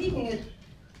wanted to weaken it.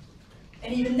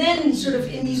 And even then, sort of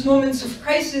in these moments of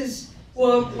crisis,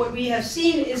 well, what we have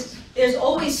seen is there's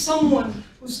always someone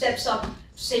who steps up to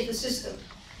save the system.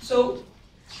 So,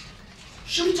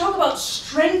 should we talk about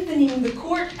strengthening the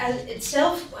court as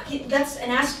itself? Okay, that's an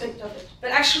aspect of it.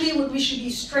 But actually what we should be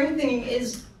strengthening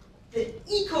is the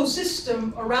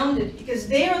ecosystem around it, because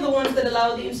they are the ones that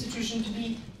allow the institution to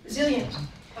be resilient.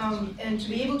 And to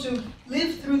be able to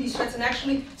live through these threats and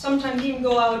actually sometimes even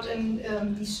go out and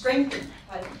be strengthened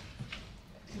by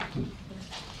them.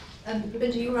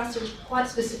 Rabinda, you were asked a quite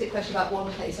specific question about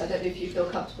one case. I don't know if you feel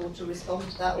comfortable to respond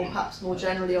to that, or perhaps more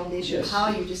generally on the issue of how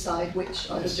you decide which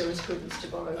other jurisprudence to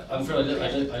borrow. I'm afraid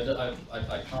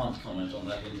I can't comment on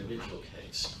that individual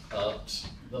case, but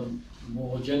the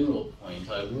more general point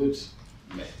I would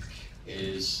make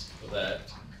is that,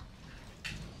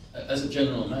 as a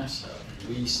general matter,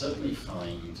 we certainly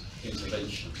find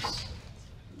interventions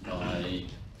by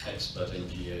expert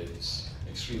NGOs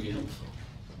extremely helpful.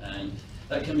 And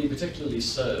that can be particularly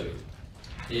so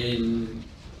in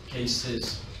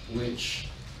cases which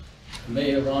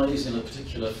may arise in a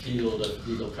particular field of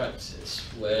legal practice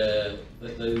where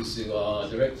those who are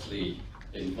directly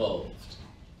involved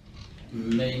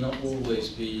may not always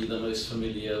be the most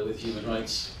familiar with human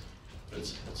rights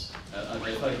principles.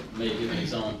 If I may give an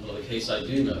example of a case I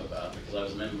do know about, because I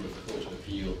was a member of the Court of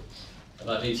Appeal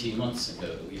about 18 months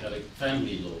ago, we had a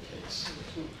family law case,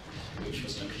 which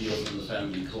was an appeal from the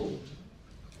family court,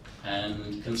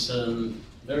 and concerned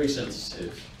very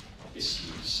sensitive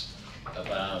issues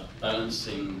about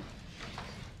balancing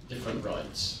different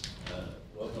rights,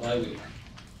 what I would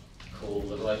call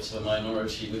the rights of a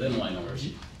minority within a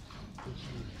minority,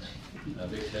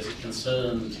 because it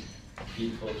concerned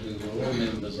people who were all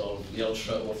members of the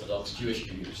ultra-Orthodox Jewish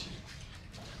community.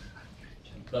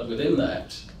 But within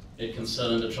that, it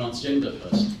concerned a transgender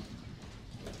person.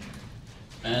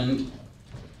 And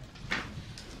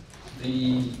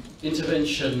the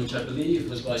intervention, which I believe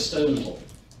was by Stonewall,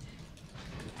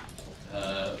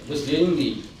 was the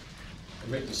only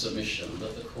written submission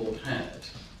that the court had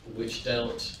which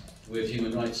dealt with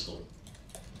human rights law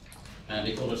and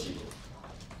equality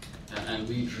law. And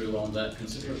we drew on that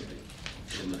considerably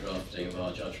in the drafting of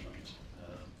our judgment.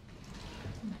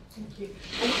 Thank you.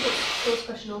 And first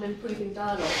question on improving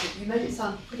dialogue. You made it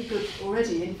sound pretty good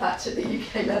already, in fact, at the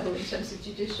UK level in terms of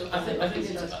judicial dialogue. I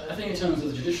think in terms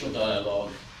of the judicial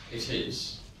dialogue, it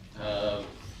is.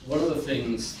 One of the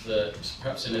things that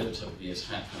perhaps inevitably has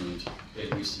happened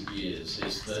in recent years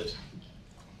is that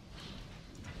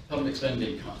public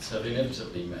spending cuts have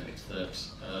inevitably meant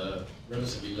that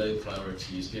relatively low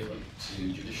priority is given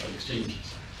to judicial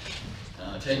exchanges.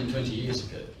 10, 20 years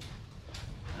ago,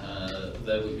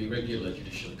 there would be regular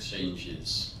judicial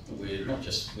exchanges with not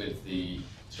just with the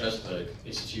Strasbourg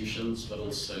institutions, but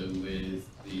also with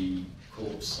the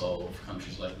courts of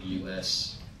countries like the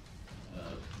US,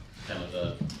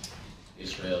 Canada,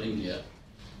 Israel, India.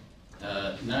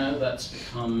 Now that's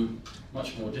become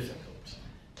much more difficult,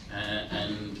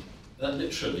 and that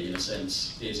literally, in a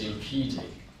sense, is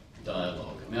impeding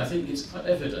dialogue. I mean, I think it's quite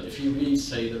evident if you read,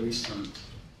 say, the recent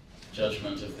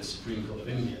judgment of the Supreme Court of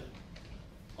India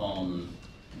on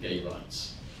gay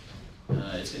rights.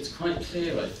 It's quite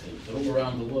clear, I think, that all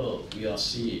around the world we are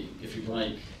seeing, if you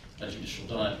like, a judicial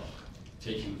dialogue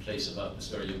taking place about this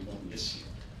very important issue.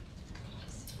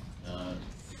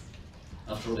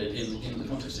 After all, in the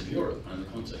context of Europe and the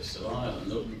context of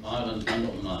Ireland and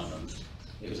Northern Ireland,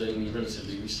 it was only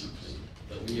relatively recently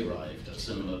that we arrived at a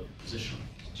similar position.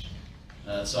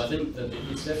 So I think that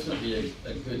it's definitely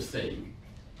a good thing.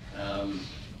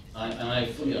 I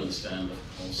fully understand, of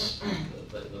course,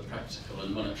 the practical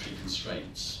and monetary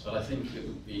constraints, but I think it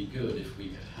would be good if we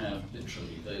could have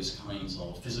literally those kinds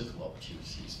of physical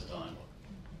opportunities for dialogue.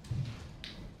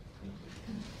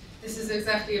 This is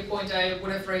exactly a point I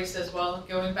would have raised as well.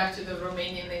 Going back to the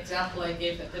Romanian example I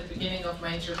gave at the beginning of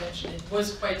my intervention, it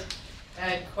was quite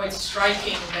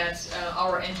striking that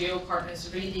our NGO partners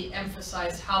really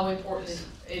emphasized how important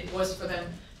it was for them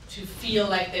to feel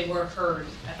like they were heard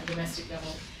at the domestic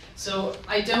level. So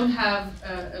I don't have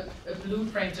a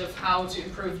blueprint of how to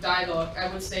improve dialogue. I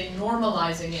would say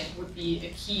normalizing it would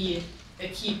be a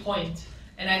key point.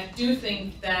 And I do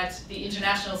think that the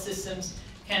international systems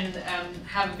can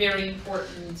have a very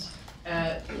important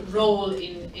role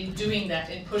in doing that,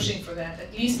 in pushing for that.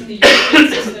 At least in the European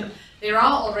system, there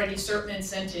are already certain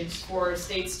incentives for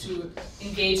states to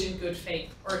engage in good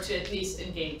faith, or to at least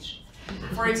engage.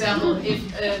 For example,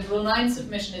 if a Rule 9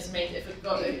 submission is made, if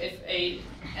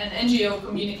an NGO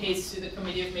communicates to the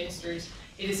Committee of Ministers,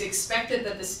 it is expected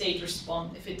that the state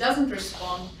respond. If it doesn't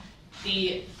respond,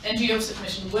 the NGO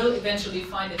submission will eventually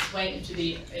find its way into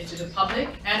the public,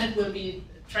 and it will be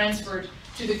transferred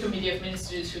to the Committee of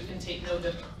Ministers, who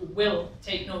will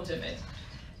take note of it.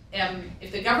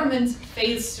 If the government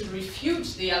fails to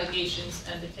refute the allegations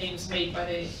and the claims made by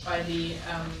the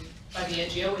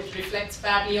NGO, it reflects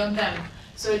badly on them.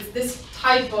 So it's this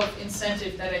type of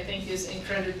incentive that I think is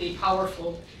incredibly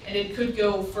powerful, and it could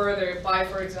go further by,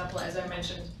 for example, as I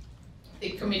mentioned, the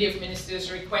Committee of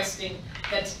Ministers requesting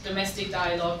that domestic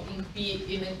dialogue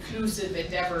be an inclusive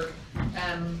endeavour.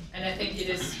 And I think it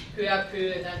is peu à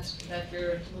peu that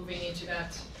we're moving into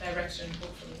that direction,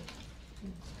 hopefully.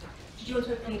 Did you want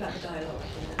to talk anything about the dialogue?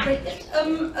 Right. Yes.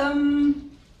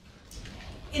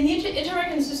 In the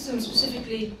inter-American system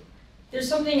specifically, there's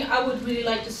something I would really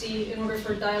like to see in order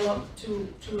for dialogue to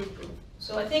improve.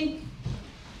 So I think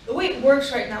the way it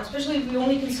works right now, especially if we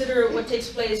only consider what takes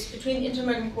place between the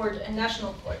Inter-American Court and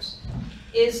national courts,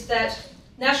 is that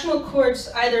national courts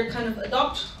either kind of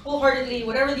adopt wholeheartedly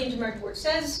whatever the Inter-American Court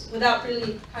says without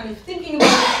really kind of thinking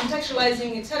about it,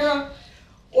 contextualizing, etc.,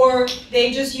 or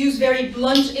they just use very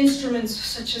blunt instruments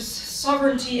such as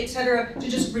sovereignty, etc., to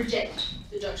just reject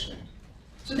the judgment.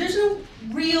 So there's no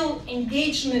real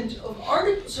engagement of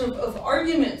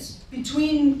arguments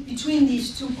between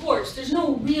these two courts. There's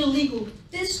no real legal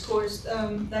discourse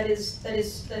that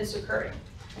is occurring.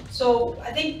 So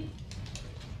I think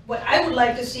what I would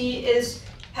like to see is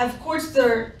have courts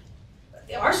there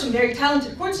are some very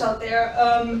talented courts out there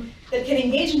that can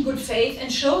engage in good faith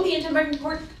and show the Inter-American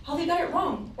Court how they got it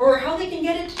wrong or how they can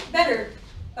get it better.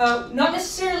 Not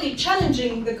necessarily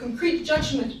challenging the concrete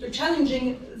judgment, but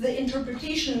challenging the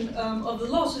interpretation of the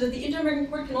law so that the Inter-American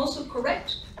Court can also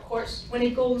correct, of course, when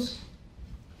it goes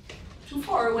too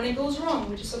far, when it goes wrong,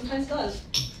 which it sometimes does.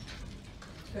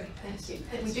 Great, thank you.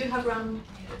 And we do have round.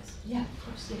 Yeah, of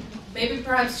course. Yeah. Maybe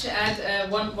perhaps to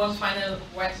add one final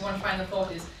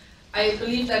thought is, I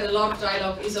believe that a lot of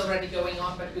dialogue is already going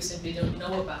on, but we simply don't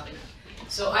know about it.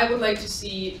 So I would like to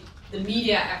see the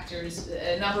media actors,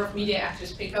 a number of media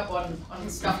actors pick up on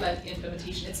stuff like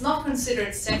implementation. It's not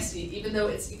considered sexy, even though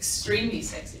it's extremely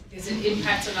sexy, because it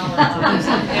impacts on our lives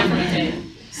every day.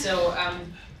 So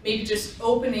maybe just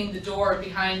opening the door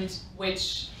behind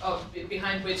which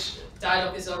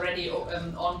dialogue is already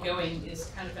ongoing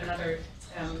is kind of another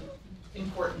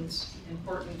important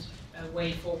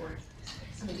way forward.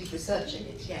 Somebody's researching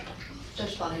it, yeah.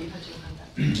 Judge Spano, you had your hand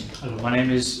up. Hello, my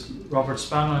name is Robert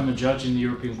Spano. I'm a judge in the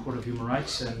European Court of Human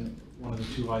Rights and one of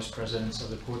the two vice presidents of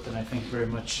the court, and I thank very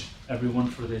much everyone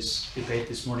for this debate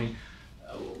this morning.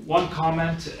 One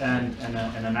comment and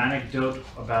an anecdote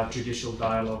about judicial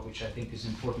dialogue, which I think is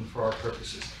important for our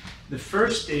purposes. The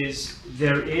first is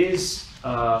there is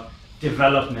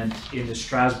development in the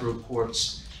Strasbourg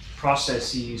court's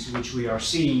processes, which we are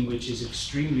seeing, which is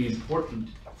extremely important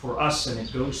for us, and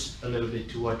it goes a little bit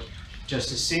to what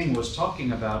Justice Singh was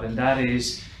talking about, and that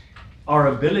is our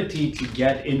ability to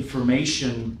get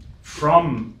information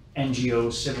from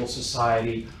NGOs, civil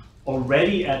society,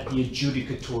 already at the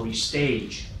adjudicatory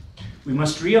stage. We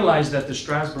must realize that the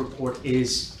Strasbourg court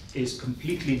is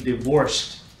completely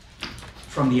divorced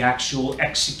from the actual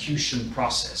execution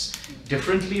process.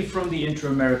 Differently from the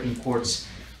inter-American courts,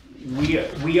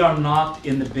 we are not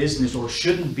in the business, or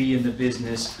shouldn't be in the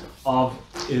business, of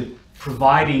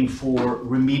providing for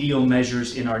remedial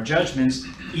measures in our judgments,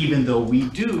 even though we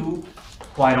do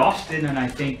quite often, and I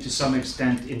think to some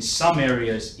extent in some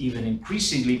areas even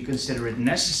increasingly, consider it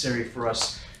necessary for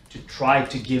us to try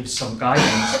to give some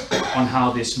guidance on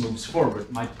how this moves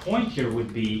forward. My point here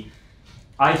would be,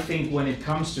 I think when it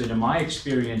comes to it, in my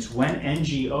experience, when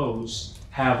NGOs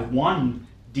have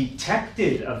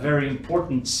detected a very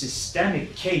important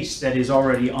systemic case that is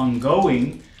already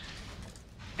ongoing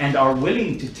and are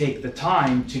willing to take the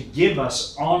time to give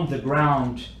us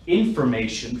on-the-ground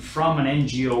information from an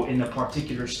NGO in a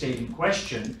particular state in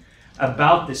question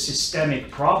about the systemic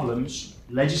problems,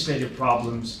 legislative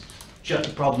problems,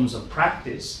 problems of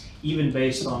practice, even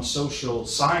based on social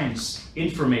science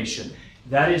information,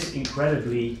 that is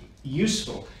incredibly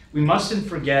useful. We mustn't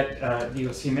forget,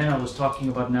 Jimena was talking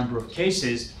about a number of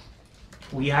cases.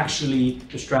 We actually,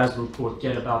 the Strasbourg court,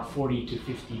 get about 40 to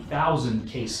 50,000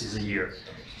 cases a year.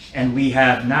 And we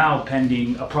have now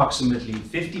pending approximately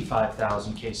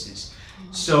 55,000 cases.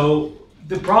 So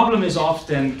the problem is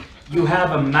often you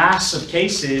have a mass of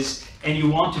cases and you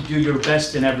want to do your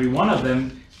best in every one of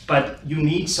them, but you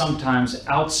need sometimes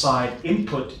outside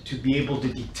input to be able to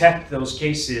detect those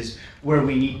cases where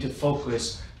we need to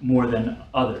focus more than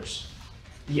others.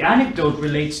 The anecdote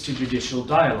relates to judicial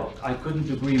dialogue. I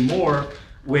couldn't agree more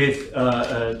with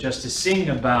Justice Singh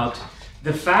about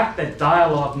the fact that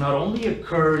dialogue not only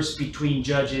occurs between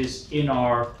judges in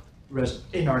our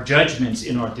judgments,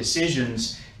 in our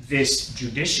decisions, this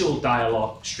judicial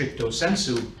dialogue stricto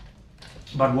sensu,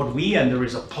 but what we, and there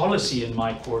is a policy in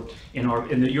my court,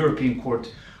 in the European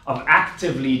Court, of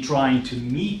actively trying to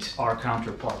meet our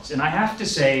counterparts. And I have to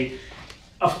say,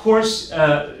 of course,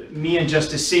 me and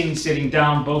Justice Singh sitting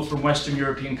down, both from Western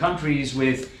European countries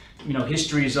with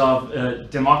histories of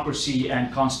democracy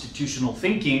and constitutional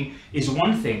thinking, is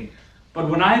one thing. But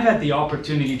when I've had the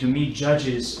opportunity to meet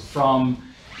judges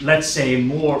from, let's say,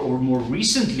 more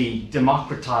recently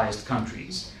democratized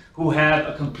countries who have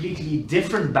a completely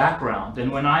different background, and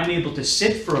when I'm able to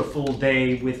sit for a full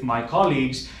day with my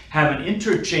colleagues, have an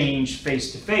interchange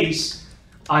face to face,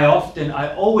 I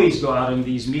always go out in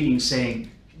these meetings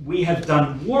saying, we have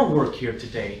done more work here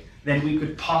today than we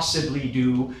could possibly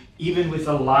do even with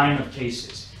a line of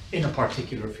cases in a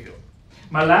particular field.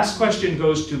 My last question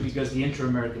goes to, because the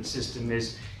inter-American system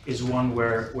is one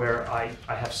where I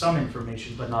have some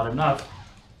information but not enough,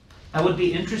 I would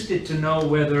be interested to know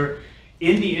whether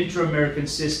in the inter-American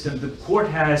system the court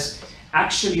has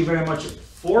actually very much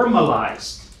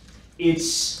formalized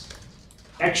its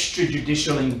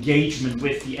extrajudicial engagement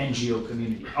with the NGO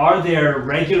community. Are there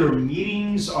regular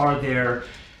meetings? Are there,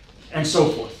 and so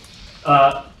forth?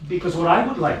 Because what I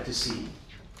would like to see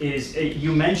is,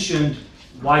 you mentioned,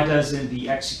 why doesn't the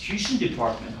execution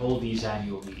department hold these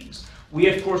annual meetings? We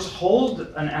of course hold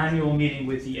an annual meeting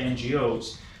with the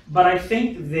NGOs, but I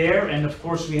think there, and of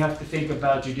course we have to think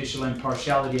about judicial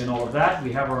impartiality and all of that,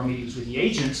 we have our meetings with the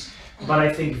agents, but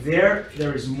I think there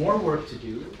is more work to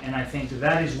do, and I think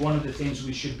that is one of the things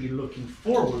we should be looking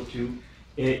forward to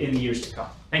in the years to come.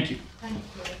 Thank you. Thank you.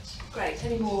 Great.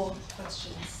 Any more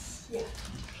questions? Yeah.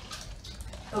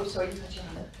 Oh, sorry, you had your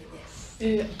hand up. Yes.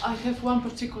 I have one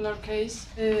particular case.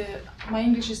 My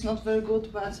English is not very good,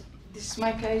 but this is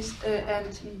my case,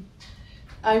 and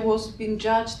I was being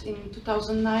judged in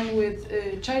 2009 with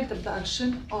child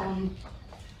abduction on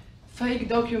fake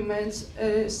documents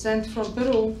sent from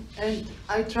Peru, and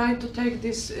I tried to take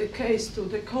this case to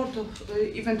the court of,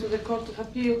 even to the Court of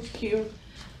Appeal here,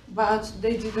 but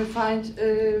they didn't find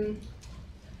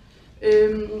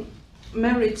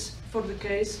merits for the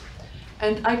case.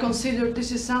 And I consider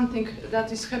this is something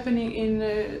that is happening in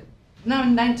now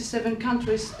 97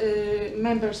 countries,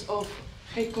 members of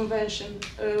Hague Convention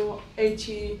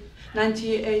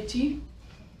 1980,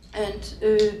 and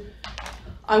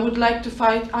I would like to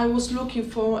fight. I was looking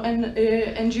for an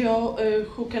NGO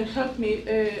who can help me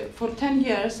for 10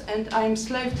 years, and I'm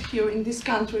slaved here in this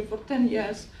country for 10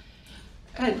 years.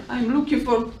 And I'm looking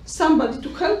for somebody to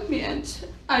help me, and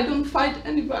I don't find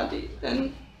anybody.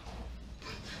 And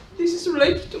this is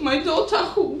related to my daughter,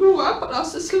 who grew up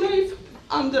as a slave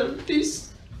under this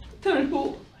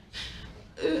terrible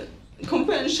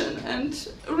convention. And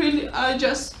really, I'm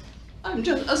just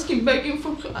asking, begging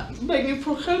for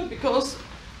help, because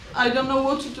I don't know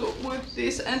what to do with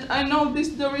this. And I know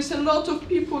there is a lot of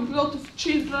people, a lot of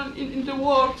children in the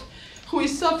world who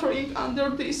is suffering under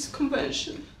this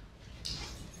convention.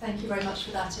 Thank you very much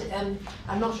for that.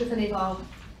 I'm not sure if any of our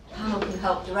panel can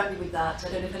help directly with that. I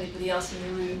don't know if anybody else in the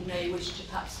room may wish to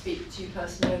perhaps speak to you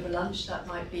personally over lunch. That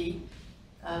might be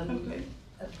Okay.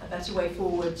 a better way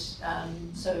forward. But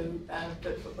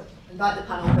invite the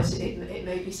panel, but it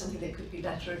may be something that could be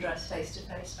better addressed face to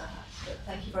face perhaps. But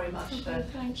thank you very much for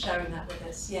sharing that with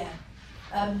us. Yeah.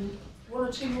 One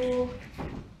or two more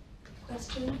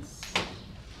questions?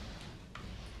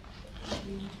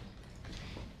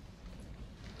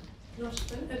 Not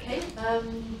okay.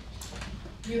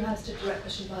 You asked a direct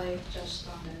question by Judge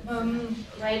Spano.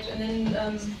 Right, and then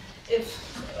if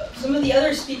some of the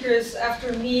other speakers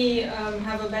after me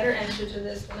have a better answer to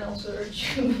this, then I also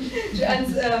urge you to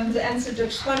answer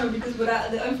Judge Spano, because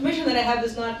the information that I have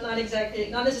is not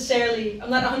necessarily,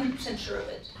 I'm not 100% sure of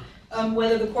it,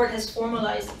 whether the court has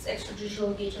formalized its extrajudicial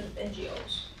engagement with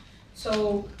NGOs.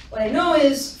 So what I know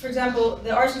is, for example,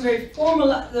 there are some very formal,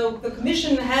 the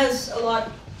Commission has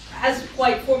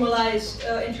quite formalized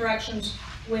interactions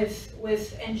with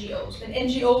NGOs, and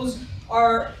NGOs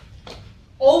are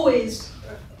always,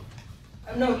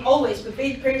 not always, but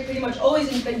pretty much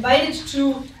always invited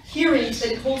to hearings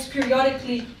that it holds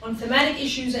periodically on thematic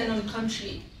issues and on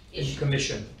country issues.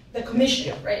 Commission. The Commission,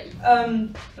 yeah. Right.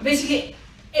 Basically,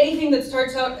 anything that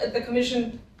starts out at the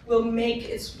Commission will make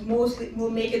its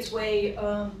way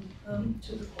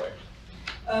to the court.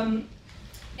 And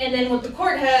then what the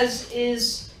court has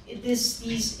is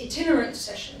these itinerant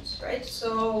sessions, right?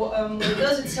 So it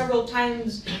does it several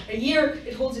times a year.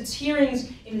 It holds its hearings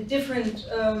in a different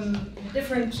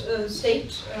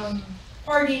state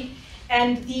party,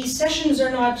 and these sessions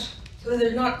are not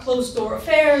closed-door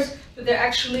affairs, but they're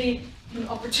actually an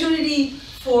opportunity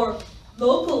for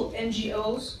local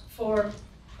NGOs, for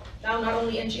now not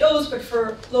only NGOs, but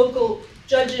for local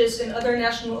judges and other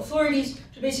national authorities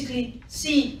to basically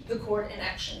see the court in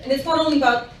action. And it's not only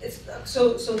about,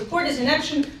 so the court is in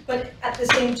action, but at the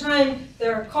same time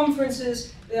there are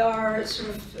conferences, there are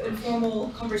sort of informal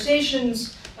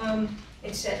conversations,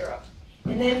 etc.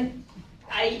 And then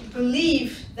I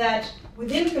believe that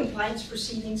within compliance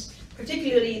proceedings,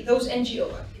 particularly those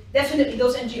definitely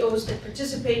those NGOs that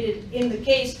participated in the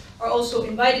case are also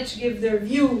invited to give their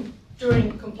view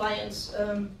during compliance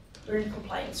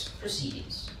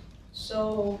proceedings.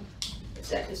 So,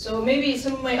 exactly. So maybe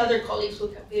some of my other colleagues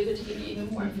will be able to give you even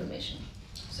more information.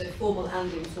 So formal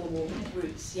and informal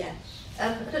routes, yeah. I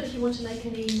don't know if you want to make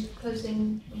any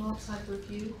closing remarks either of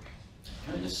you.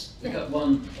 Can I just pick up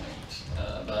one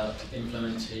point about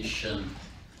implementation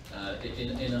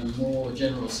in a more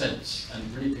general sense,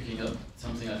 and really picking up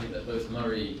something I think that both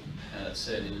Murray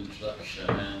said in introduction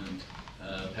and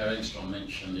Per Engstrom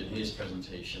mentioned in his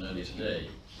presentation earlier today,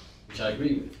 which I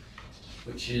agree with,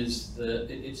 which is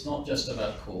that it's not just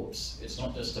about courts, it's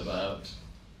not just about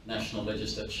national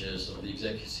legislatures or the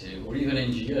executive or even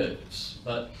NGOs,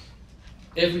 but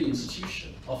every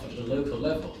institution offered at a local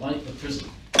level, like the prison,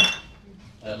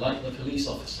 like the police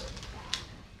officer.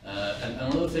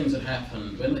 And one of the things that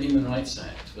happened when the Human Rights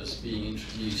Act was being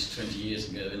introduced 20 years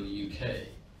ago in the UK,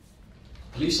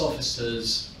 police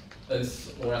officers'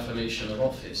 oath or affirmation of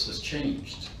office was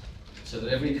changed so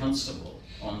that every constable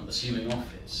on assuming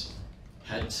office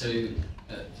had to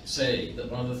say that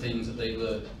one of the things that they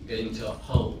were going to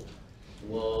uphold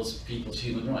was people's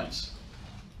human rights.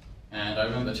 And I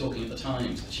remember talking at the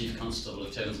time to the Chief Constable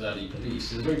of Thames Valley Police,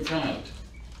 who was very proud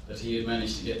that he had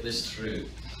managed to get this through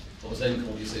what was then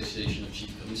called the Association of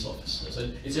Chief Police Officers. So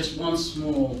it's just one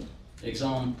small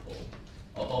example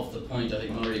of the point I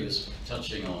think Murray was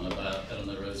touching on about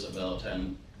Eleanor Roosevelt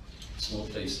and small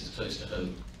places close to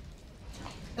home.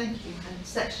 Thank you. And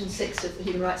Section 6 of the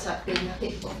Human Rights Act being, I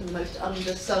think, often the most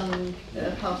undersung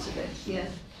part of it, yeah.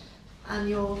 And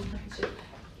your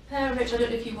Per, Rich, I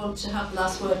don't know if you want to have the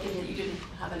last word, given that you didn't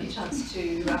have any chance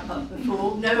to wrap up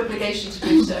before. No obligation to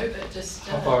do so, but just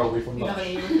how far are we from you lunch? have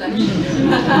any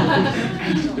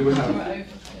reflection? Do we have?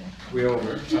 We're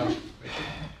over.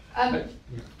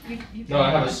 No,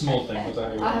 I have a small thing,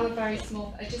 but I have a very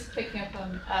small, just picking up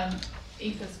on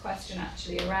Aoife's question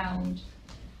actually around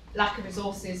lack of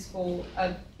resources for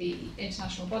the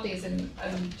international bodies and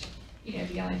you know,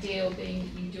 the ideal being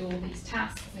you do all these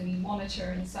tasks and you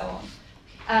monitor and so on.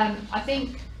 I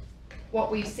think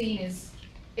what we've seen is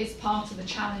part of the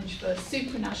challenge for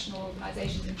supranational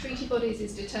organisations and treaty bodies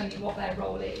is determining what their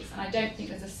role is, and I don't think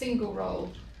there's a simple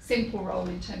role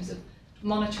in terms of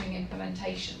monitoring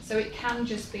implementation. So it can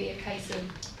just be a case of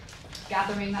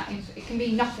gathering that it can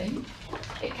be nothing.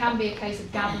 It can be a case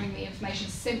of gathering the information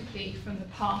simply from the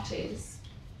parties.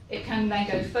 It can then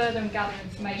go further and gather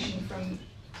information from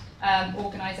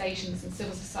organisations and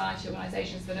civil society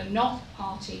organisations that are not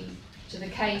party to the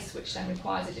case, which then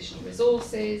requires additional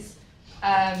resources.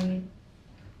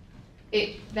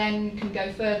 It then can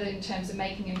go further in terms of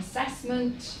making an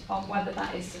assessment on whether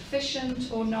that is sufficient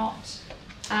or not,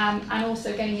 and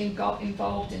also getting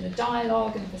involved in the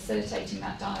dialogue and facilitating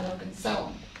that dialogue and so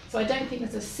on. So I don't think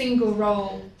there's a single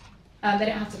role. They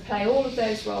don't have to play all of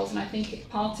those roles, and I think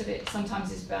part of it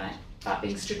sometimes is about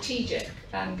being strategic,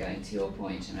 going to your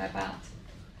point, you know, about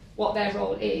what their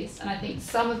role is. And I think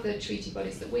some of the treaty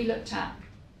bodies that we looked at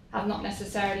have not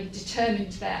necessarily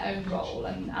determined their own role,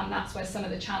 and that's where some of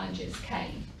the challenges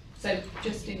came. So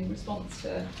just in response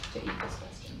to Aoife's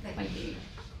question. Thank you.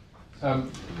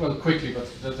 Well, quickly, but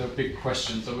they're big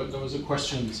questions. There was a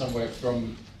question somewhere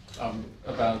from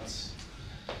about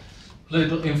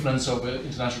political influence over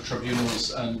international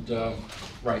tribunals and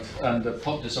and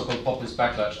the so-called populist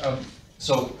backlash.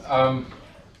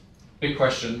 Big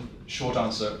question, short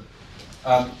answer.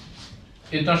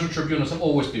 International tribunals have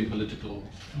always been political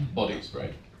bodies,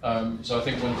 right? So I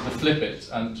think one to flip it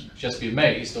and just be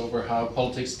amazed over how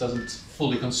politics doesn't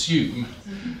fully consume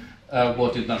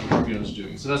what the international tribunal is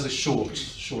doing. So that's a short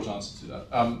answer to that.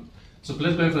 So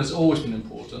political influence has always been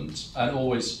important and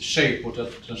always shape what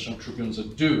international tribunals are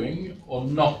doing or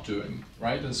not doing,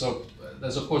 right? And so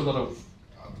there's of course a lot of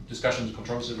discussion and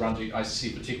controversy around the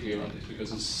ICC, particularly around this,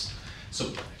 because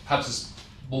perhaps it's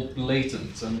more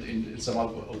blatant than in some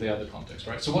of the other contexts,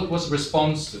 right? So what's the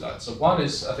response to that? So one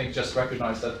is, I think, just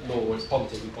recognize that law is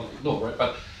politics and political law, right?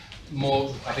 But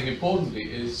more, I think, importantly,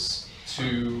 is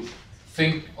to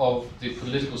think of the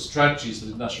political strategies that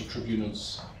the national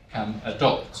tribunals can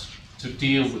adopt to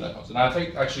deal with that concept. And I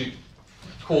think actually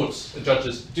courts and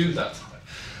judges do that,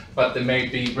 but they may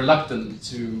be reluctant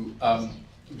to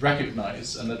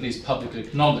recognize and at least publicly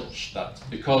acknowledge that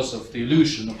because of the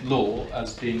illusion of law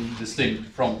as being distinct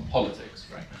from politics,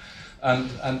 right?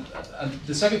 And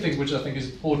the second thing, which I think is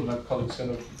important, my colleagues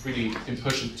kind of really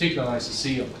push, in particular on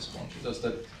ICC on this point, is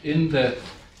that in the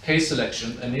case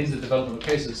selection and in the development of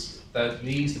cases, there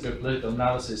needs to be a political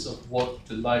analysis of what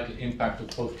the likely impact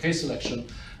of both case selection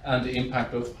and the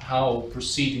impact of how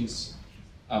proceedings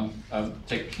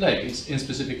take place in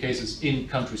specific cases in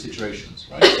country situations,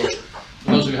 right? So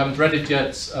for those of you who haven't read it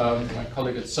yet, my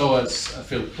colleague at SOAS,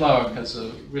 Phil Clark, has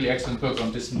a really excellent book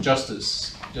on distant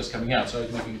justice just coming out, so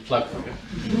I'm making a plug for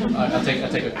him. I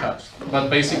take a cut. But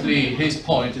basically his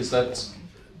point is that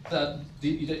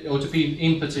the OTP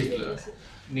in particular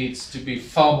needs to be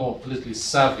far more politically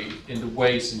savvy in the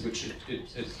ways in which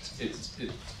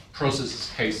it processes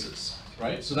cases,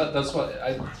 right? So that's what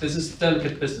this is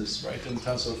delicate business, right? In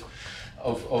terms of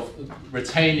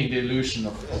retaining the illusion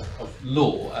of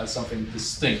law as something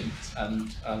distinct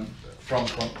and from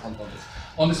politics.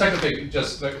 On the second thing,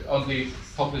 just like on the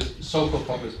so-called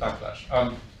populist backlash.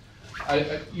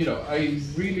 I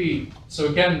really, so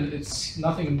again, it's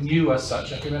nothing new as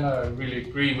such. I mean, I really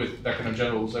agree with that kind of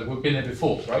generals, like we've been here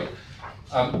before, right?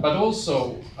 But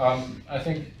also, I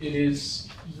think it is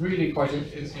really quite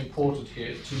important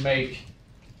here to make,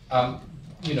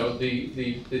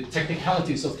 the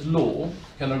technicalities of the law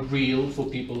kind of real for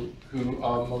people who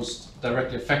are most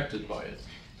directly affected by it.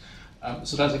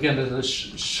 So that's, again, a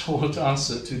short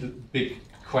answer to the big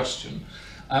question.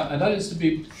 And that is to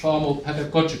be far more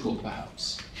pedagogical,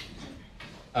 perhaps,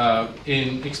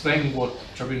 in explaining what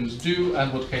tribunals do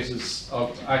and what cases are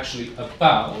actually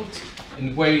about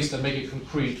in ways that make it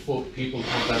concrete for people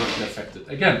who are directly affected.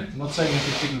 Again, I'm not saying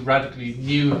anything particularly radically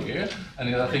new here,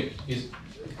 and I think is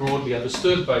broadly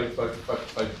understood by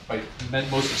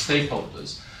most of the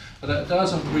stakeholders. But there are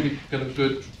some really kind of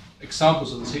good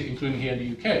examples of this, including here in the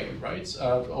UK, right,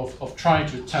 of trying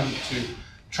to attempt to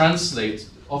translate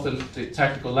often the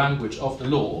technical language of the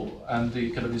law and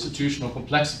the kind of institutional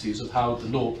complexities of how the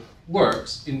law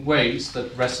works in ways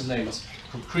that resonate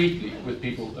concretely with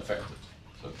people affected.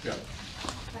 So, yeah.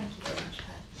 Thank you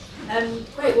very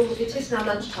much. Great, well, it is now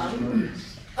lunchtime.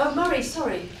 Oh, Murray,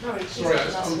 sorry. Murray, please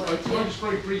have the last word. Can I just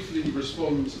very briefly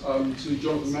respond to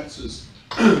Jonathan Metzer's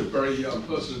very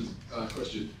pertinent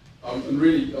question, and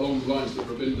really along the lines that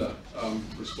Ravinda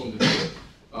responded to.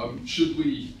 Should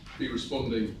we be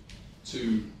responding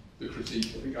to the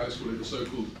critique, I think Alice called it the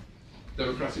so-called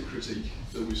democratic critique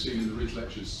that we've seen in the Ridge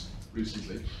lectures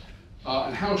recently,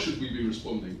 and how should we be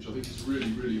responding, which I think is a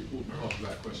really, really important part of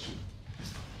that question.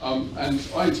 And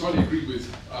I entirely agree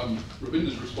with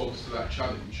Ravinda's response to that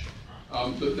challenge,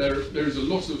 that there is a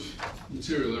lot of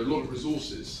material, there are a lot of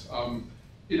resources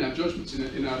in our judgments,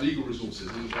 in our legal resources,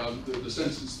 and the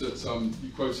sentence that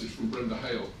you quoted from Brenda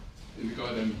Hale in the Guy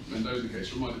M. Mendoza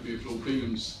case reminded me of Lord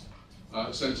Bingham's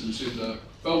sentence in the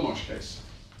Belmarsh case,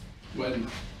 when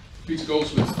Peter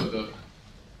Goldsmith for the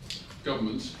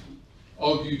government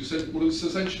argued what is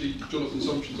essentially Jonathan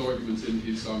Sumption's argument in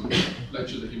his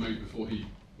lecture that he made before he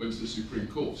went to the Supreme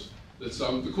Court, that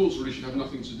the courts really should have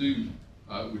nothing to do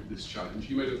with this challenge.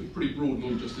 He made a pretty broad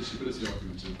non-justiciability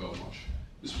argument in Belmarsh.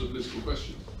 This was a political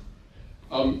question.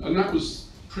 And that was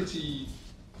pretty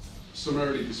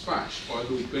summarily dispatched by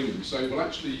Lord Bingham, saying, well,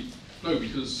 actually, no,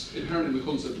 because inherent in the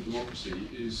concept of democracy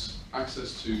is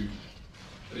access to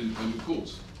an independent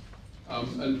court.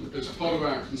 And as part of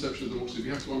our conception of democracy, we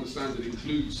have to understand it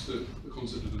includes the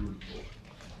concept of the rule of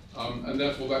law. And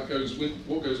therefore, what goes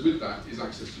with that is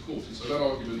access to court. And so that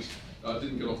argument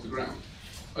didn't get off the ground.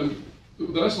 And the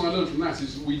lesson I learned from that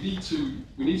is that we need to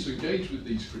engage with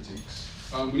these critiques.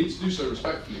 We need to do so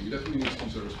respectfully. We definitely need to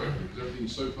do so respectfully, because everything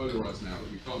is so polarised now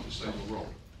that we can't just say we're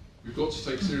wrong. We've got to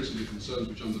take seriously the concerns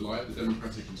which underlie it, the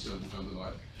democratic concerns which underlie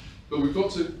it. But we've got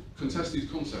to contest these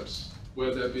concepts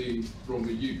where they're being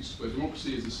wrongly used, where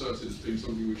democracy is asserted as being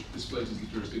something which displaces the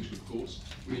jurisdiction of courts.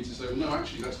 We need to say, well, no,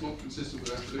 actually, that's not consistent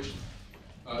with our tradition.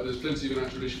 There's plenty in our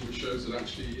tradition which shows that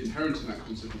actually inherent in that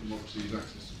concept of democracy is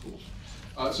access to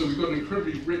court. So we've got an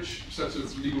incredibly rich set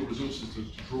of legal resources to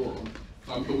draw on.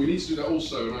 But we need to do that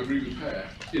also, and I agree with Per,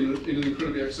 in an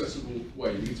incredibly accessible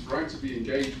way. We need to proactively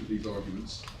engage with these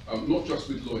arguments, not just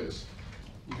with lawyers.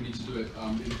 We need to do it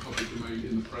in the public domain,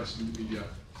 in the press and the media,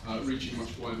 reaching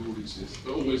much wider audiences,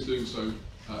 but always doing so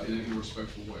in a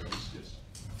respectful way, I suggest.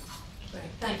 Great,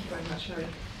 thank you very much, Murray.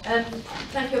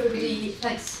 Thank you, everybody.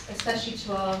 Thanks especially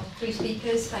to our three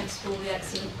speakers. Thanks for all the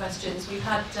excellent questions. We've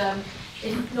had,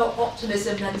 if not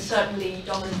optimism, then certainly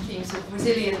dominant themes of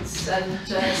resilience and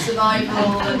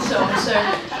survival and so on. So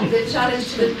the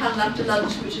challenge to the panel after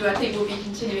lunch, which I think will be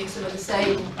continuing some of the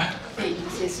same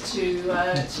themes, is to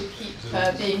keep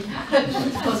being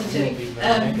positive.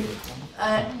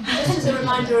 Just as a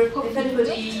reminder, if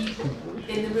anybody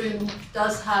in the room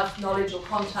does have knowledge or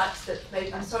contacts that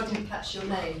maybe, I'm sorry I didn't catch your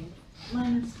name.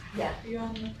 Mine is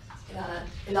Ilana.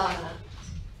 Ilana.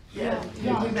 Yeah.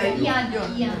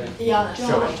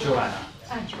 Joanna.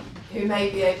 Who may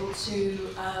be able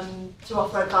to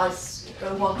offer advice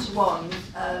one-to-one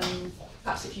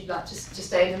perhaps if you'd like to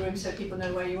stay in the room so people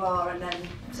know where you are, and then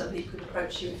somebody could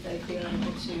approach you if they feel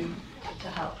able to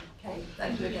help. Okay,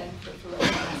 thank you again for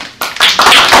running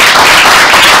that.